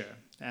Indonesia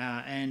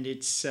and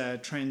its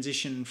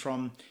transition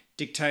from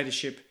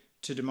dictatorship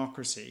to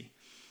democracy.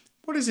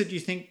 What is it you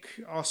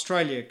think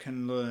Australia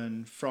can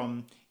learn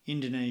from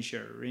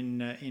Indonesia in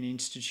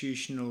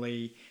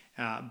institutionally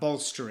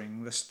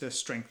bolstering the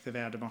strength of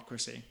our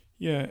democracy?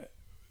 Yeah,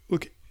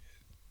 look,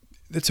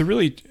 it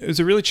was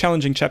a really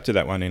challenging chapter,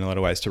 that one, in a lot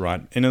of ways to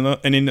write, and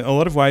in a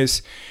lot of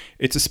ways,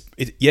 it's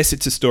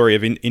a story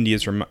of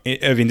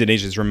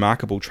Indonesia's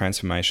remarkable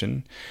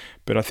transformation,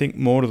 but I think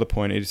more to the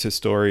point, it's a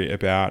story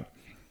about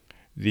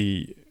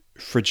the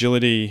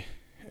fragility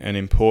and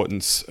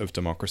importance of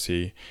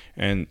democracy,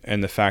 and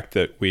the fact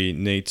that we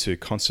need to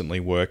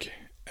constantly work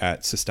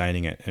at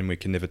sustaining it, and we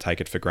can never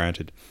take it for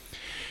granted.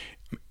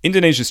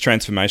 Indonesia's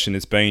transformation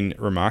has been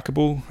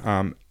remarkable,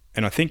 and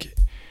I think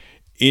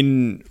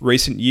in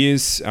recent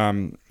years,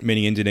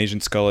 many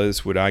Indonesian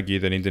scholars would argue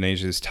that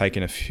Indonesia has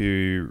taken a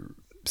few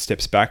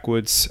steps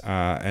backwards,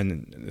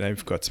 and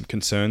they've got some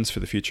concerns for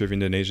the future of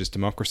Indonesia's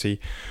democracy.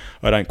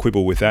 I don't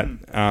quibble with that.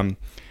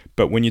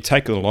 But when you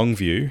take a long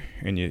view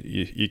and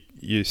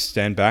you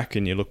stand back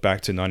and you look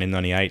back to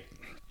 1998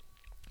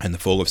 and the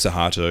fall of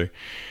Suharto,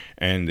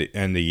 and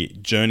the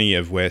journey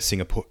of where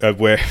I'm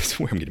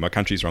getting my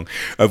countries wrong,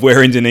 of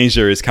where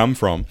Indonesia has come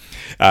from,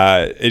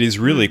 it is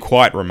really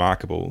quite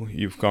remarkable.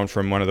 You've gone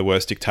from one of the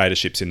worst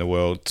dictatorships in the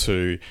world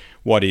to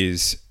what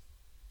is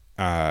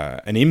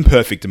an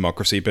imperfect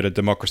democracy, but a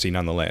democracy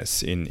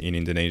nonetheless in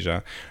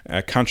Indonesia,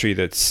 a country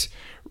that's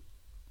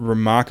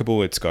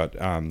remarkable. It's got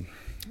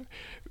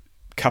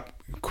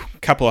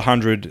couple of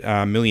 100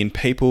 million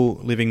people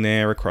living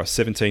there across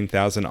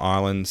 17,000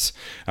 islands,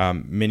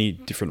 many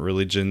different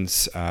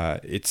religions.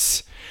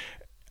 It's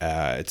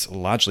a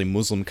largely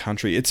Muslim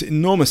country. It's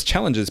enormous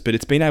challenges, but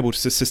it's been able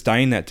to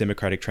sustain that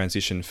democratic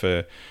transition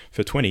for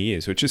 20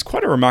 years, which is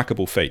quite a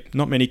remarkable feat.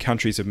 Not many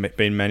countries have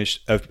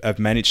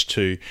managed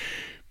to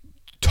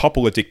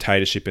topple a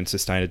dictatorship and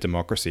sustain a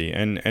democracy.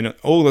 And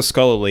all the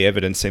scholarly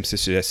evidence seems to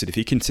suggest that if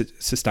you can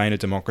sustain a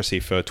democracy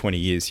for 20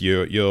 years,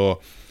 you're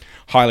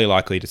highly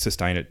likely to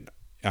sustain it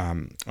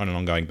on an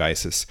ongoing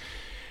basis.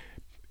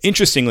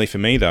 Interestingly for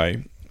me,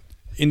 though,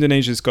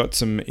 Indonesia's got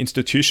some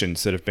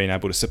institutions that have been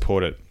able to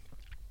support it.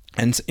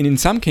 And in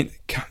some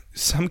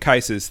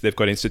cases, they've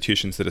got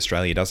institutions that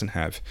Australia doesn't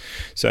have.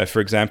 So, for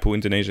example,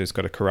 Indonesia's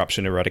got a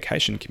corruption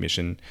eradication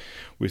commission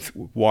with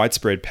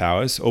widespread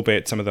powers,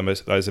 albeit some of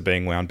those are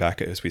being wound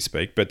back as we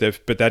speak. But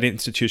that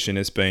institution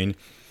has been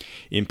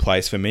in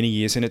place for many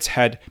years, and it's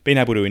been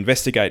able to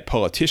investigate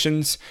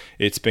politicians.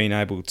 It's been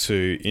able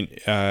to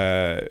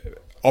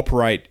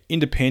operate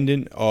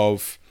independent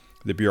of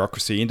the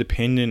bureaucracy,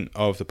 independent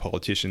of the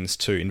politicians,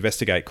 to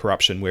investigate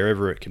corruption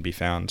wherever it can be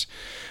found.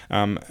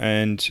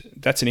 And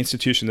that's an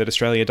institution that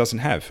Australia doesn't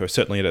have, or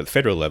certainly at the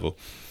federal level.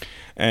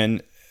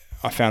 And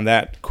I found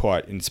that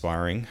quite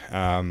inspiring,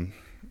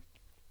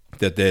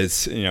 that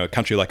there's, a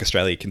country like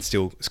Australia can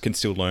still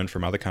learn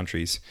from other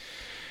countries.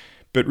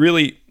 But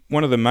really,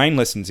 one of the main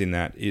lessons in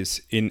that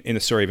is in the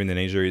story of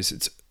Indonesia is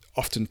it's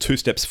often 2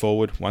 steps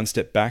forward, 1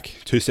 step back,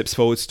 2 steps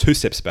forwards, 2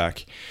 steps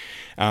back.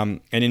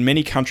 And in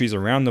many countries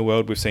around the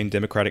world, we've seen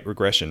democratic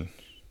regression.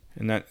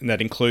 And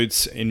that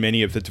includes in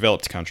many of the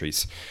developed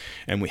countries.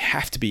 And we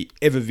have to be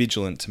ever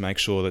vigilant to make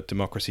sure that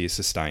democracy is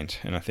sustained.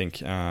 And I think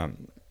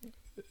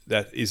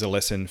that is a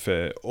lesson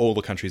for all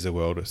the countries of the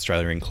world,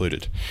 Australia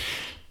included.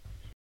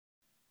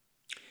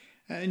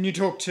 And you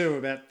talk too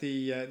about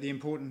the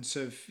importance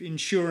of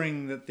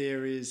ensuring that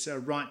there is a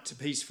right to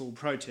peaceful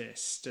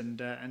protest,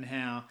 and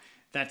how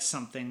that's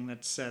something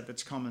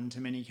that's common to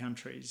many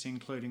countries,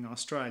 including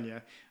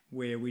Australia,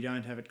 where we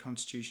don't have it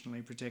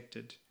constitutionally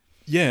protected.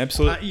 Yeah,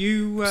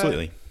 absolutely.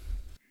 Absolutely.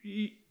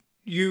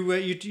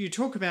 You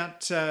talk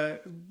about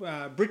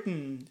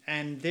Britain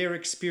and their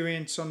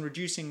experience on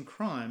reducing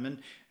crime,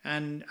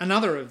 and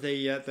another of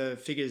the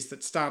figures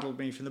that startled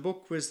me from the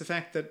book was the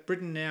fact that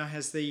Britain now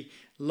has the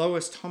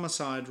lowest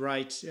homicide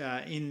rate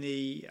in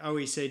the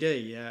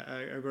OECD,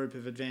 a group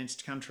of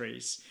advanced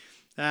countries.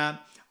 I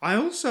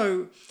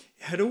also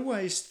had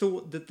always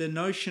thought that the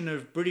notion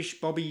of British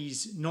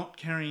bobbies not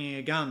carrying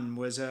a gun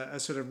was a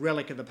sort of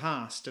relic of the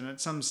past, and at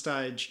some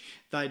stage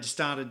they'd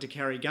started to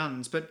carry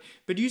guns. But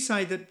you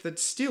say that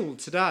still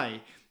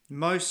today,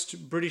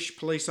 most British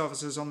police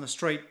officers on the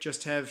street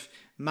just have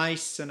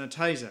mace and a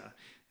taser.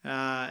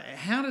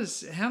 How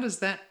does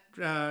that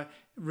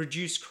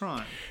reduce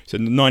crime? So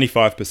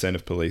 95%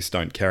 of police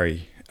don't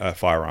carry a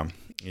firearm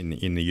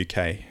in the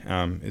UK.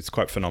 It's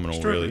quite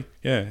phenomenal, really.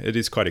 Yeah, it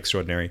is quite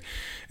extraordinary.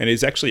 And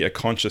it's actually a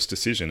conscious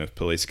decision of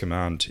police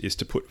command is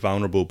to put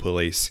vulnerable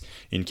police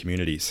in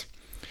communities,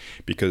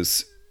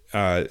 because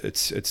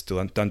it's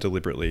done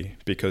deliberately,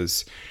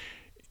 because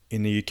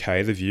in the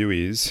UK the view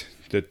is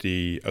that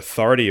the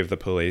authority of the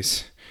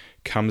police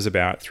comes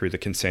about through the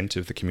consent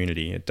of the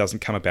community. It doesn't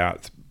come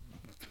about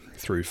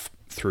through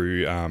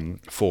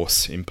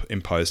force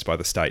imposed by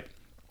the state.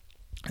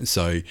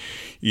 So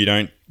you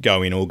don't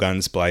go in all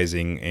guns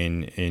blazing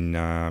in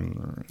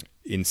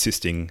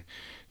insisting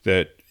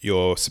that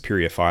your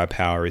superior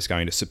firepower is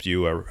going to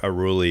subdue a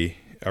ruly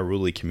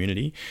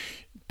community.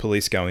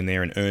 Police go in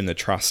there and earn the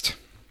trust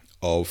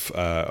of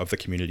the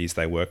communities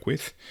they work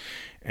with,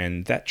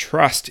 and that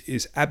trust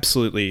is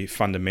absolutely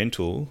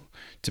fundamental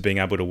to being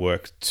able to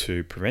work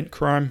to prevent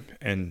crime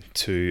and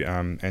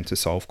to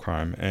solve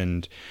crime.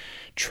 And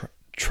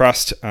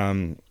trust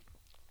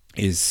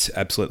is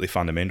absolutely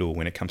fundamental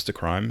when it comes to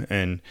crime.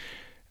 And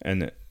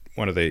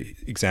one of the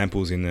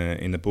examples in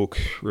the book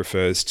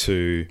refers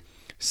to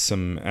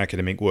some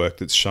academic work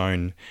that's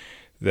shown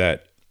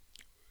that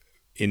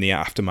in the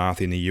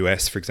aftermath in the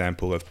US, for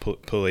example, of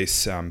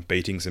police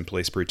beatings and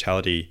police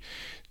brutality,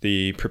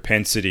 the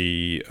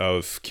propensity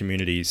of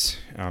communities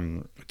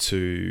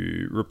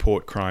to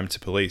report crime to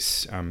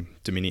police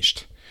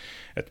diminished.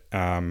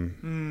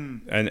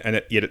 And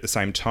yet at the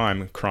same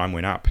time, crime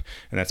went up,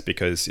 and that's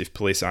because if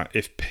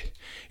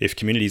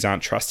communities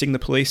aren't trusting the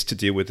police to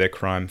deal with their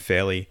crime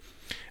fairly,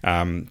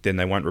 then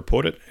they won't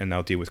report it, and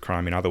they'll deal with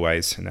crime in other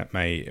ways, and that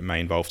may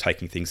involve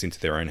taking things into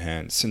their own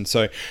hands. And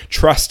so,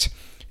 trust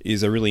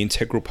is a really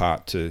integral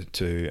part to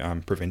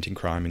preventing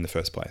crime in the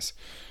first place.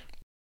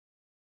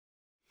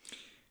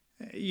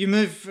 You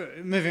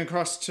moving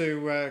across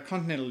to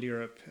continental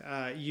Europe.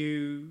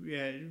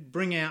 You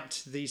bring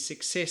out the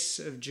success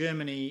of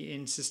Germany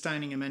in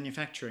sustaining a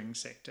manufacturing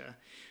sector.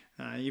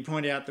 You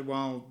point out that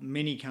while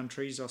many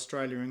countries,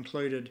 Australia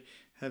included,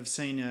 have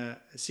seen a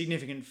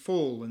significant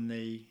fall in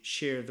the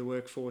share of the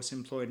workforce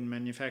employed in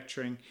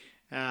manufacturing,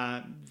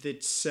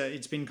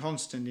 it's been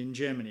constant in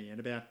Germany at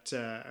about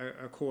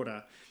a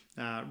quarter,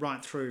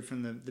 right through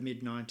from the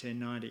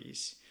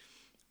mid-1990s.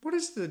 What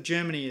is the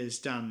Germany has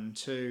done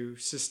to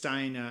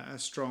sustain a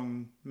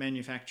strong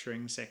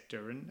manufacturing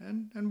sector,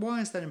 and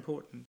why is that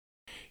important?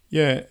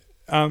 Yeah,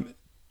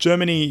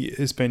 Germany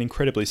has been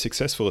incredibly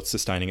successful at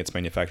sustaining its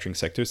manufacturing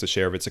sector as a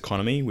share of its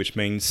economy, which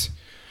means,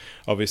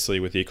 obviously,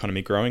 with the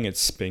economy growing,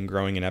 it's been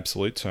growing in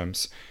absolute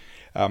terms.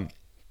 I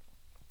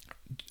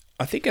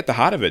think at the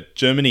heart of it,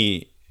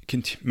 Germany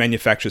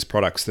manufactures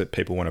products that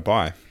people want to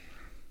buy.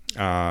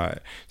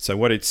 So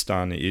what it's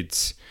done,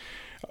 its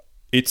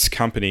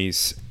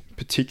companies,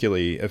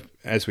 particularly,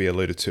 as we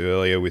alluded to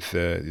earlier with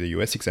the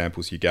US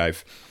examples you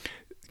gave,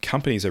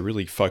 companies are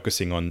really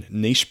focusing on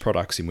niche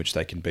products in which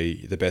they can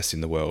be the best in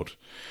the world.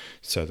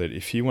 So that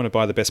if you want to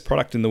buy the best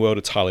product in the world,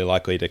 it's highly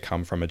likely to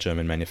come from a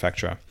German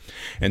manufacturer.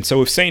 And so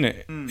we've seen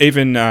it,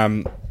 even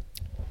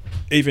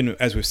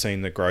as we've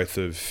seen the growth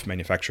of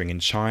manufacturing in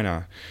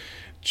China.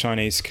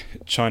 China is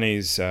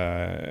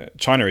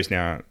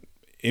now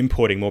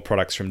importing more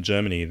products from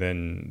Germany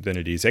than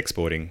it is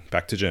exporting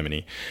back to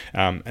Germany,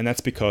 and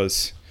that's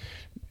because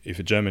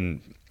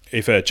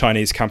if a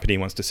Chinese company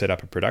wants to set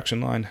up a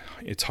production line,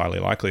 it's highly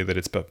likely that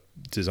it's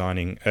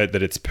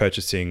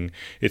purchasing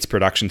its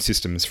production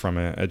systems from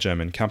a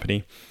German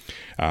company.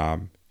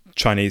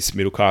 Chinese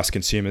middle-class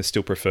consumers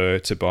still prefer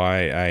to buy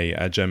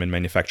a German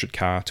manufactured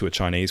car to a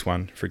Chinese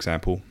one, for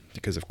example,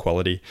 because of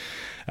quality.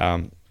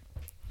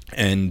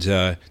 And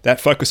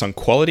that focus on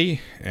quality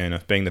and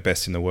of being the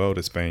best in the world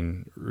has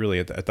been really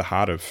at the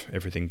heart of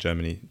everything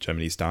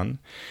Germany's done.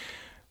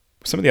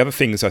 Some of the other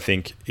things, I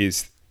think,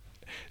 is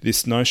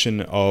this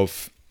notion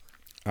of,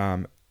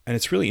 and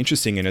it's really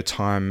interesting in a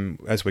time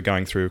as we're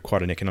going through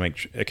quite an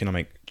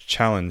economic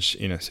challenge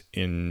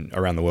in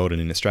around the world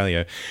and in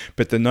Australia,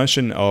 but the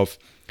notion of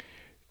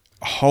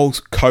a whole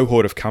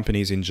cohort of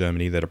companies in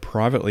Germany that are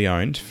privately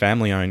owned,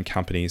 family-owned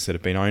companies that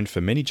have been owned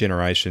for many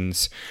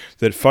generations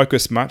that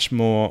focus much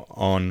more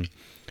on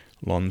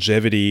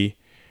longevity,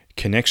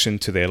 connection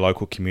to their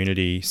local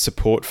community,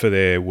 support for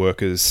their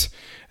workers.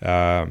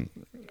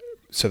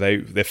 So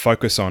they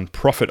focus on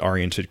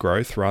profit-oriented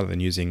growth rather than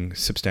using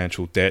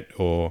substantial debt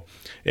or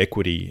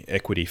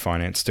equity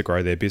finance to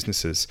grow their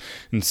businesses.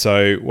 And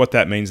so what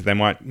that means, they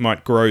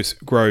might grow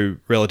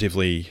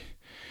relatively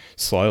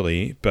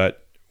slowly,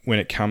 but when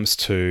it comes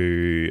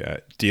to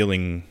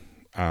dealing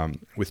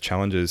with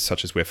challenges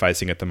such as we're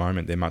facing at the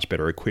moment, they're much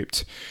better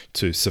equipped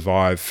to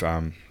survive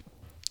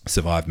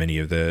many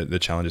of the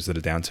challenges that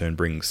a downturn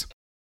brings.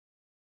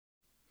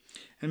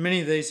 And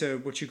many of these are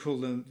what you call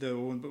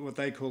what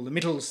they call the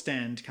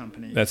Mittelstand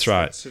companies. That's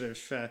right. Sort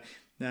of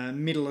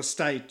middle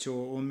estate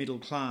or middle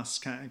class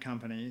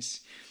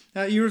companies.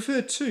 You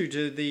refer too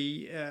to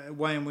the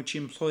way in which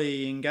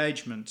employee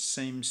engagement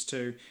seems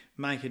to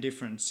make a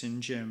difference in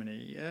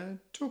Germany.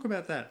 Talk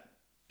about that.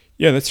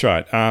 Yeah, that's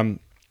right. A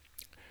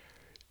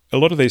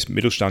lot of these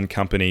Mittelstand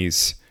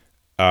companies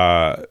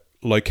are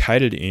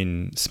located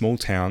in small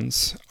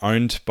towns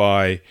owned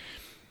by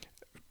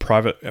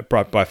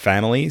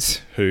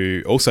families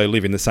who also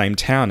live in the same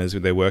town as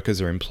their workers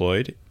are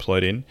employed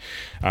in,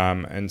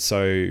 and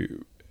so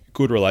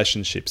good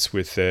relationships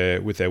with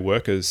their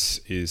workers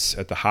is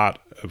at the heart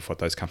of what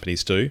those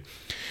companies do.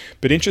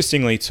 But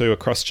interestingly, too,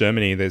 across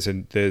Germany, there's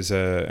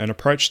an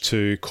approach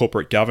to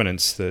corporate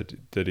governance that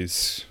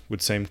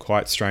would seem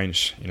quite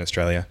strange in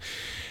Australia,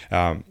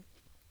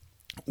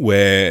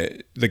 where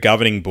the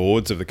governing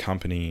boards of the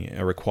company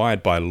are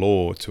required by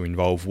law to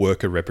involve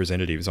worker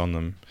representatives on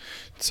them.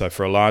 So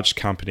for a large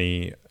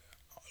company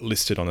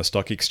listed on a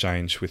stock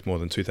exchange with more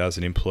than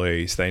 2,000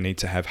 employees, they need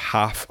to have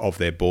half of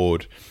their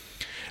board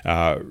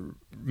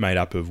made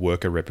up of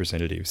worker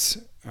representatives,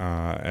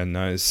 and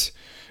those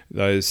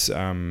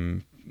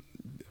that'd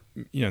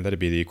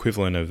be the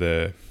equivalent of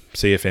the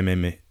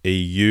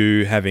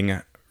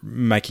CFMEU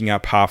making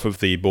up half of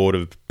the board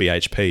of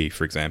BHP,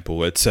 for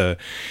example. It's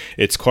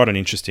quite an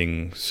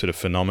interesting sort of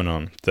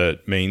phenomenon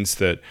that means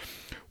that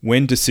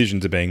when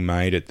decisions are being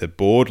made at the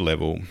board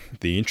level,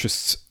 the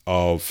interests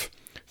of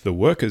the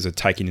workers are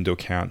taken into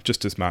account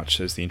just as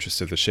much as the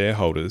interests of the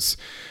shareholders.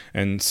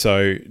 And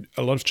so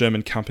a lot of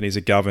German companies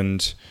are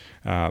governed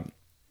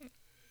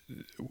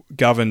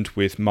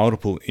with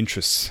multiple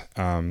interests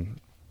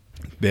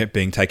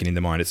being taken into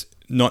mind. It's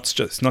not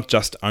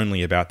just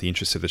only about the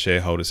interests of the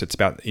shareholders, it's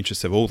about the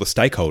interests of all the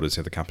stakeholders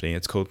of the company.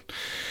 It's called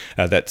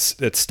that's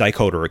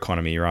stakeholder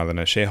economy rather than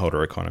a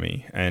shareholder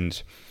economy.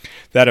 And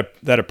that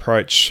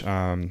approach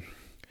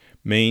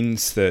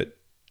means that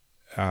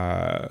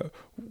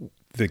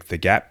the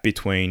gap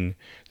between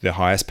the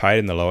highest paid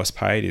and the lowest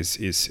paid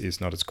is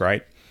not as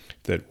great,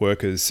 that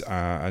workers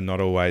are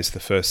not always the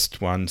first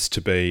ones to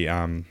be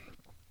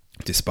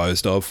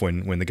disposed of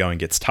when the going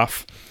gets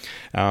tough.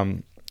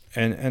 And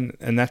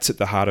that's at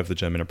the heart of the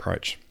German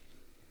approach.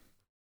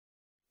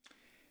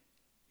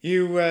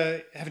 You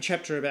have a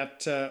chapter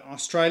about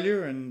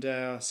Australia and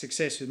our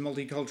success with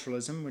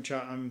multiculturalism, which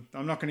I'm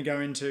not going to go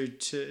into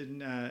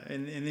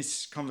in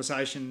this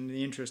conversation in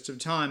the interest of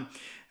time.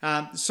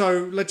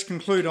 So let's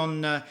conclude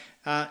on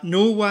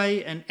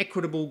Norway and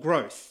equitable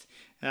growth.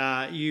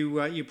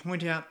 You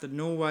point out that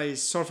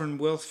Norway's sovereign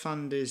wealth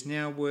fund is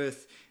now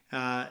worth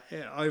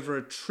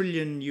over $1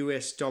 trillion,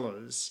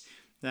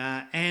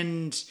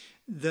 and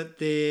that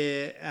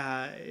they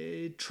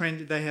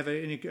have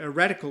a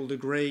radical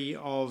degree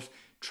of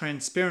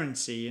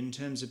transparency in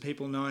terms of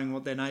people knowing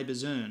what their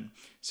neighbours earn.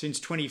 Since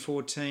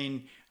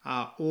 2014,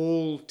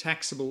 all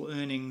taxable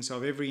earnings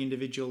of every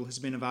individual has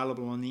been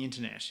available on the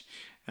internet.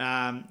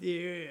 Talk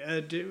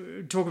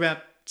about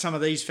some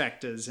of these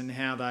factors and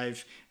how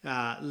they've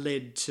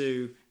led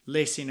to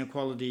less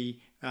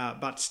inequality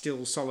but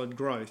still solid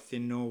growth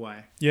in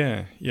Norway.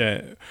 Yeah.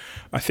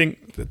 I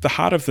think that the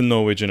heart of the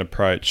Norwegian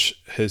approach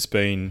has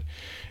been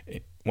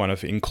one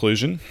of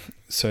inclusion.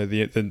 So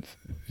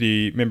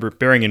remember,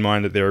 bearing in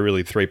mind that there are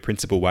really three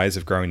principal ways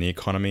of growing the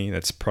economy.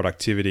 That's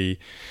productivity,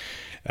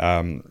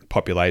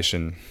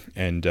 population,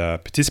 and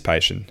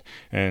participation.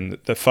 And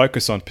the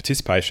focus on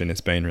participation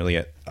has been really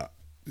a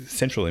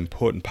central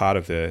important part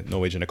of the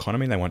Norwegian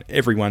economy. They want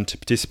everyone to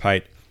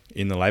participate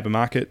in the labour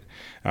market,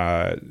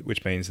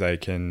 which means they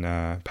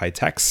can pay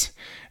tax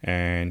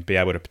and be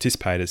able to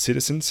participate as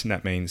citizens. And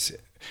that means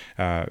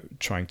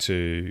trying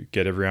to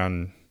get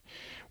everyone,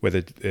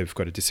 whether they've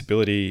got a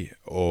disability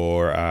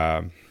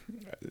or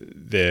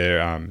they're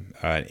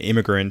an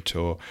immigrant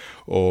or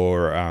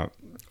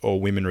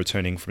women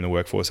returning to the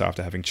workforce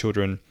after having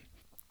children,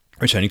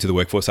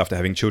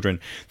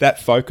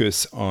 that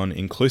focus on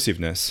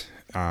inclusiveness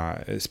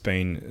has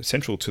been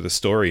central to the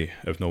story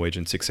of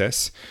Norwegian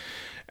success.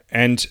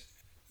 And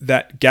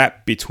that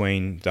gap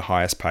between the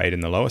highest paid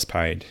and the lowest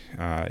paid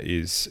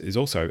is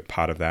also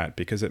part of that,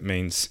 because it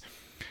means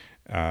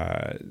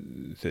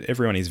that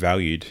everyone is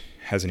valued,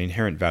 has an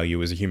inherent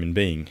value as a human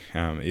being,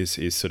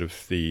 is sort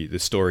of the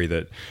story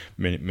that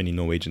many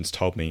Norwegians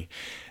told me.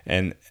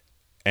 And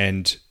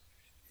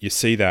you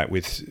see that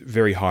with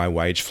very high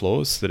wage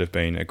floors that have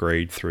been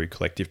agreed through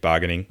collective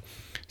bargaining,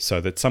 so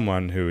that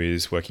someone who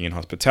is working in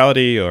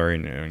hospitality or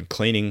in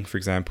cleaning, for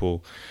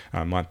example,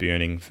 might be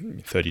earning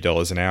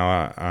 $30 an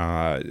hour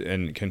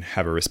and can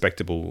have a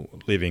respectable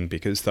living,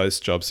 because those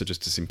jobs are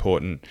just as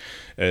important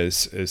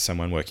as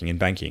someone working in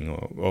banking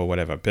or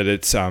whatever. But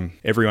it's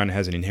everyone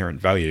has an inherent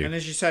value. And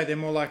as you say, they're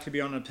more likely to be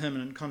on a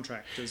permanent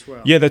contract as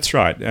well. Yeah, that's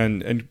right.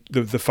 And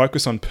the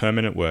focus on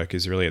permanent work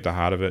is really at the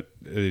heart of it.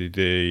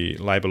 The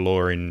labour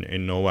law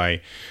in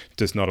Norway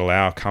does not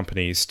allow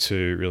companies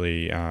to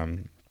really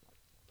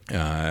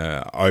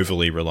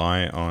overly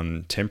rely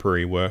on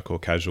temporary work or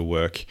casual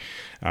work,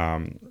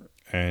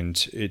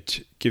 and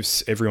it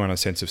gives everyone a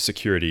sense of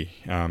security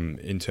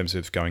in terms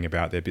of going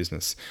about their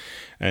business,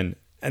 and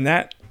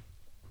that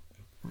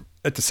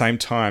at the same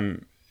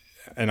time,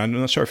 and I'm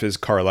not sure if there's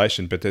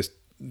correlation, but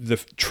the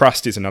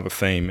trust is another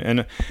theme,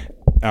 and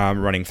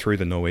running through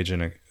the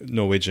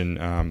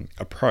Norwegian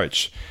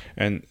approach,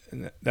 and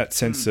that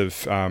sense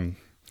of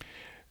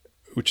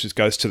which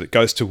goes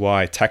to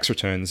why tax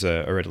returns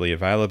are readily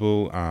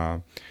available.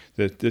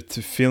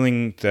 The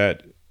feeling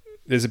that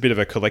there's a bit of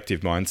a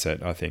collective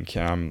mindset, I think.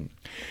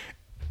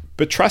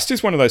 But trust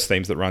is one of those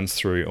themes that runs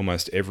through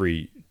almost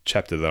every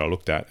chapter that I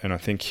looked at, and I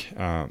think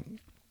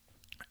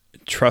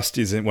trust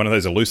is one of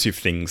those elusive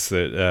things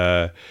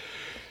that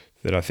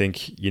I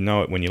think you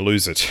know it when you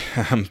lose it,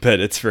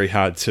 but it's very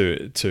hard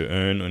to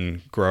earn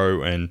and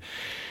grow, and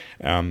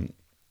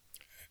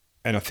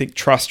I think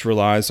trust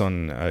relies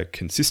on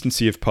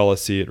consistency of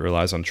policy, it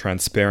relies on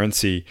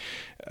transparency,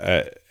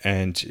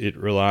 and it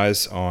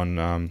relies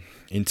on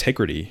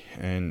integrity.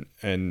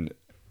 And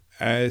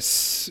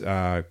as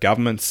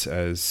governments,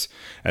 as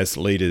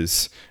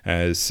leaders,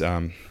 as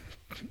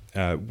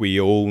we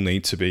all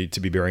need to be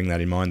bearing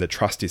that in mind, that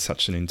trust is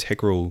such an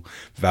integral,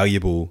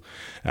 valuable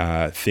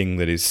thing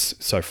that is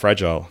so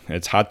fragile.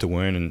 It's hard to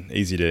earn and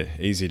easy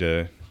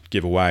to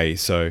give away.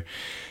 So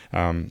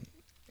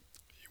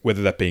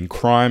whether that be in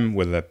crime,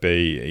 whether that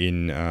be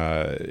in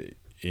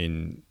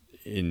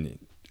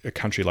a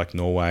country like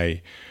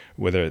Norway,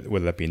 whether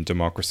that be in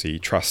democracy,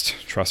 trust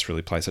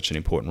really plays such an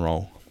important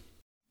role.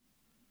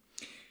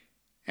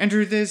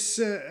 Andrew, there's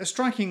a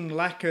striking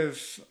lack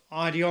of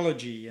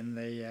ideology in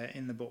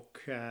the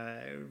book,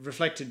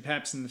 reflected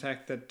perhaps in the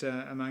fact that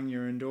among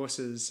your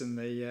endorsers in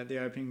the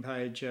opening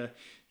page,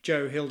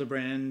 Joe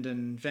Hildebrand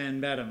and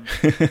Van Badham.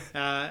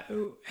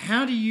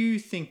 How do you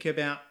think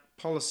about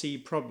policy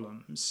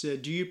problems?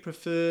 Do you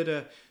prefer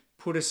to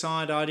put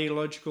aside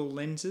ideological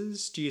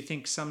lenses? Do you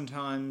think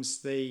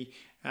sometimes the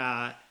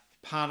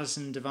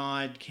partisan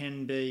divide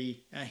can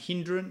be a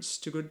hindrance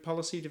to good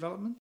policy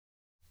development?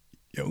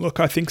 Yeah, look,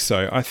 I think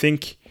so. I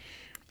think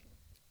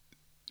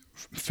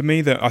for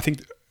me,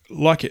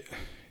 like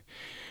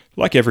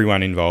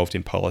everyone involved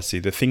in policy,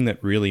 the thing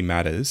that really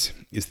matters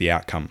is the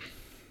outcome.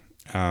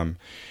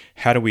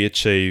 How do we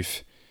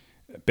achieve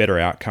better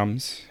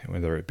outcomes,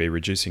 whether it be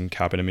reducing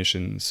carbon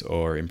emissions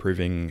or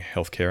improving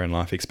healthcare and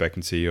life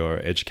expectancy or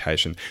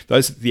education?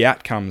 The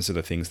outcomes are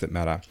the things that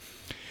matter.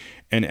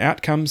 And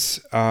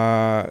outcomes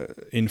are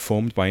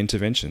informed by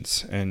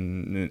interventions,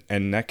 and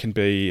that can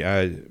be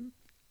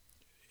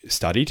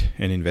studied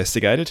and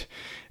investigated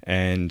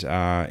and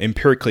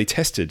empirically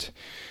tested.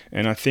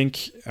 And I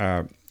think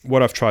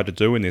what I've tried to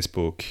do in this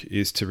book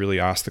is to really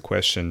ask the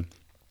question,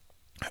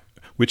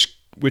 which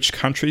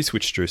countries,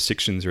 which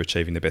jurisdictions are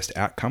achieving the best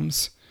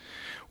outcomes?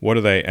 What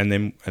are they, and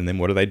then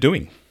what are they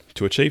doing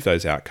to achieve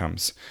those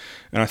outcomes?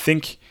 And I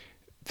think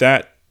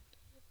that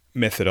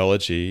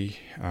methodology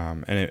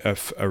and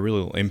a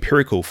real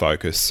empirical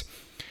focus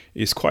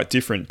is quite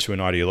different to an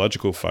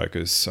ideological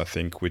focus, I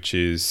think, which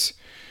is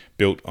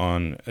built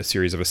on a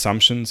series of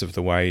assumptions of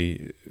the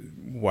way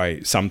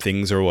some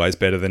things are always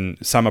better than,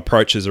 some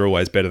approaches are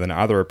always better than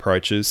other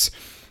approaches.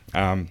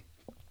 In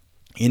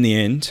the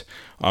end,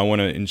 I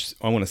want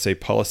to see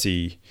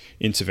policy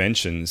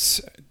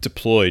interventions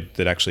deployed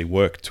that actually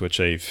work to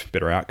achieve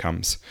better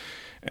outcomes,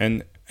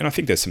 and I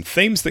think there's some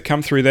themes that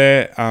come through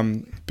there.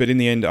 But in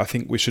the end, I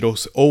think we should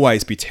also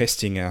always be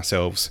testing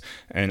ourselves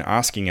and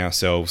asking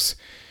ourselves,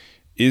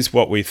 is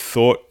what we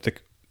thought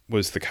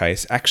was the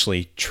case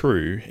actually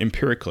true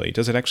empirically?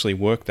 Does it actually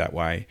work that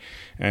way?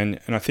 And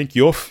I think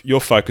your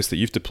focus that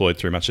you've deployed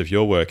through much of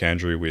your work,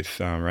 Andrew, with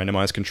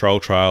randomized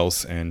control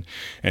trials and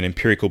an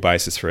empirical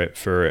basis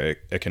for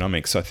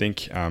economics, I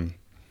think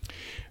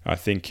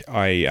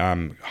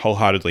I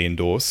wholeheartedly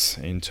endorse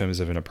in terms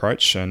of an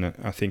approach. And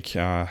I think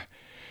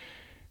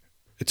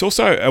it's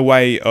also a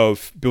way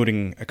of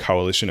building a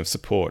coalition of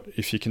support.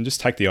 If you can just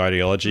take the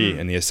ideology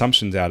and the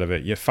assumptions out of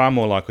it, you're far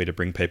more likely to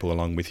bring people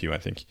along with you, I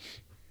think.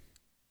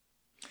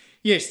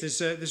 Yes,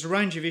 there's a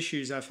range of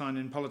issues I find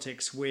in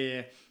politics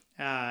where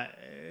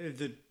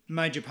the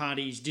major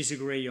parties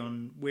disagree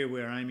on where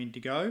we're aiming to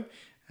go.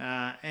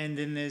 And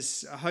then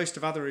there's a host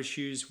of other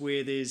issues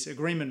where there's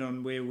agreement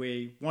on where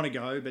we want to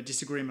go, but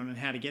disagreement on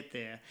how to get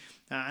there.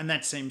 And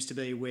that seems to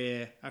be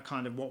where a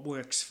kind of what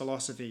works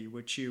philosophy,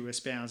 which you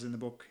espouse in the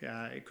book,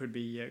 it could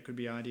be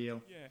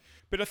ideal. Yeah,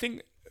 but I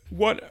think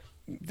what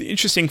the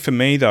interesting for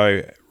me,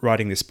 though,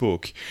 writing this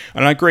book,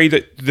 and I agree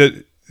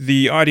that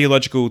the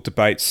ideological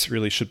debates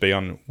really should be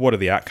on what are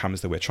the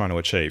outcomes that we're trying to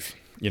achieve,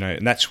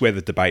 and that's where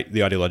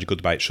the ideological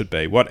debate should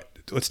be.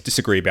 Let's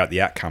disagree about the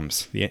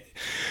outcomes.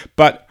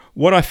 But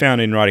what I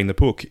found in writing the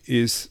book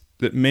is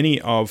that many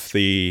of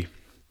the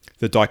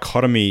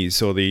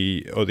dichotomies or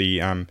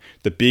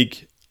the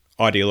big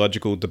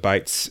ideological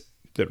debates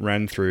that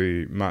ran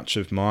through much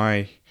of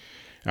my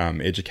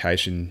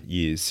education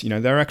years,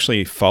 they're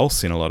actually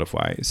false in a lot of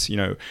ways.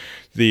 I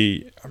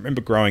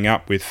remember growing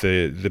up with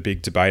the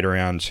big debate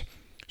around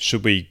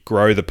should we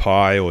grow the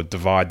pie or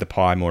divide the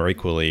pie more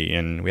equally,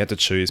 and we had to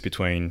choose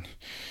between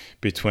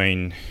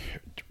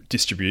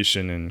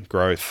distribution and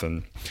growth,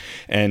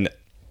 and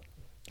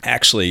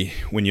actually,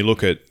 when you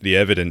look at the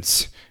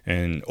evidence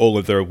and all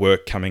of the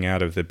work coming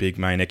out of the big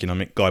main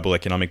global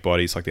economic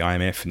bodies like the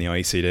IMF and the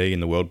OECD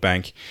and the World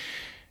Bank,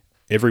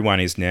 everyone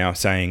is now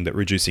saying that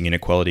reducing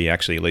inequality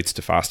actually leads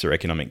to faster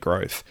economic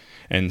growth.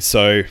 And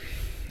so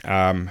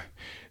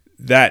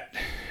that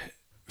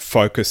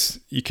focus,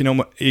 you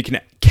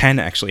can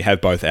actually have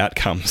both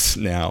outcomes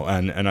now.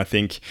 And I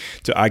think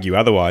to argue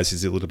otherwise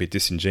is a little bit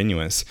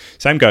disingenuous.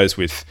 Same goes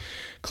with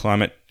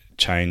climate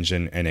change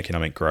and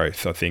economic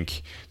growth. I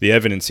think the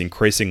evidence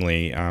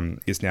increasingly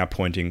is now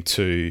pointing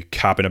to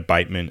carbon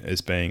abatement as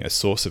being a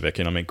source of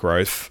economic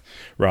growth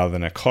rather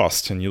than a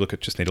cost. And you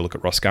just need to look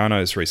at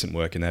Roscano's recent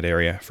work in that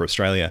area for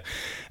Australia.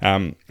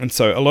 And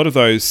so a lot of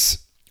those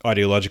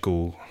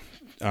ideological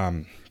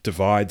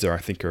divides I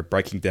think are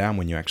breaking down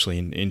when you actually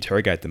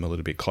interrogate them a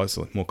little bit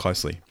more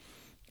closely.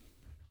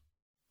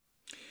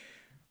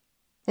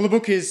 Well, the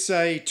book is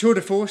a tour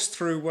de force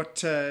through what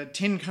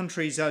 10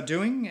 countries are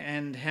doing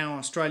and how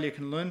Australia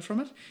can learn from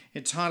it.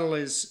 Its title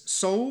is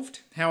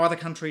Solved: How Other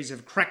Countries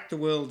Have Cracked the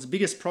World's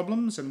Biggest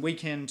Problems and We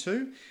Can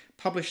Too,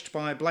 published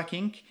by Black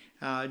Ink.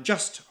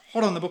 Just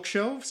hot on the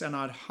bookshelves, and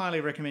I'd highly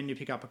recommend you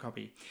pick up a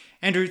copy.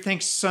 Andrew,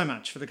 thanks so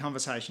much for the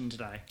conversation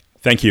today.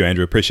 Thank you,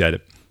 Andrew. Appreciate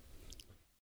it.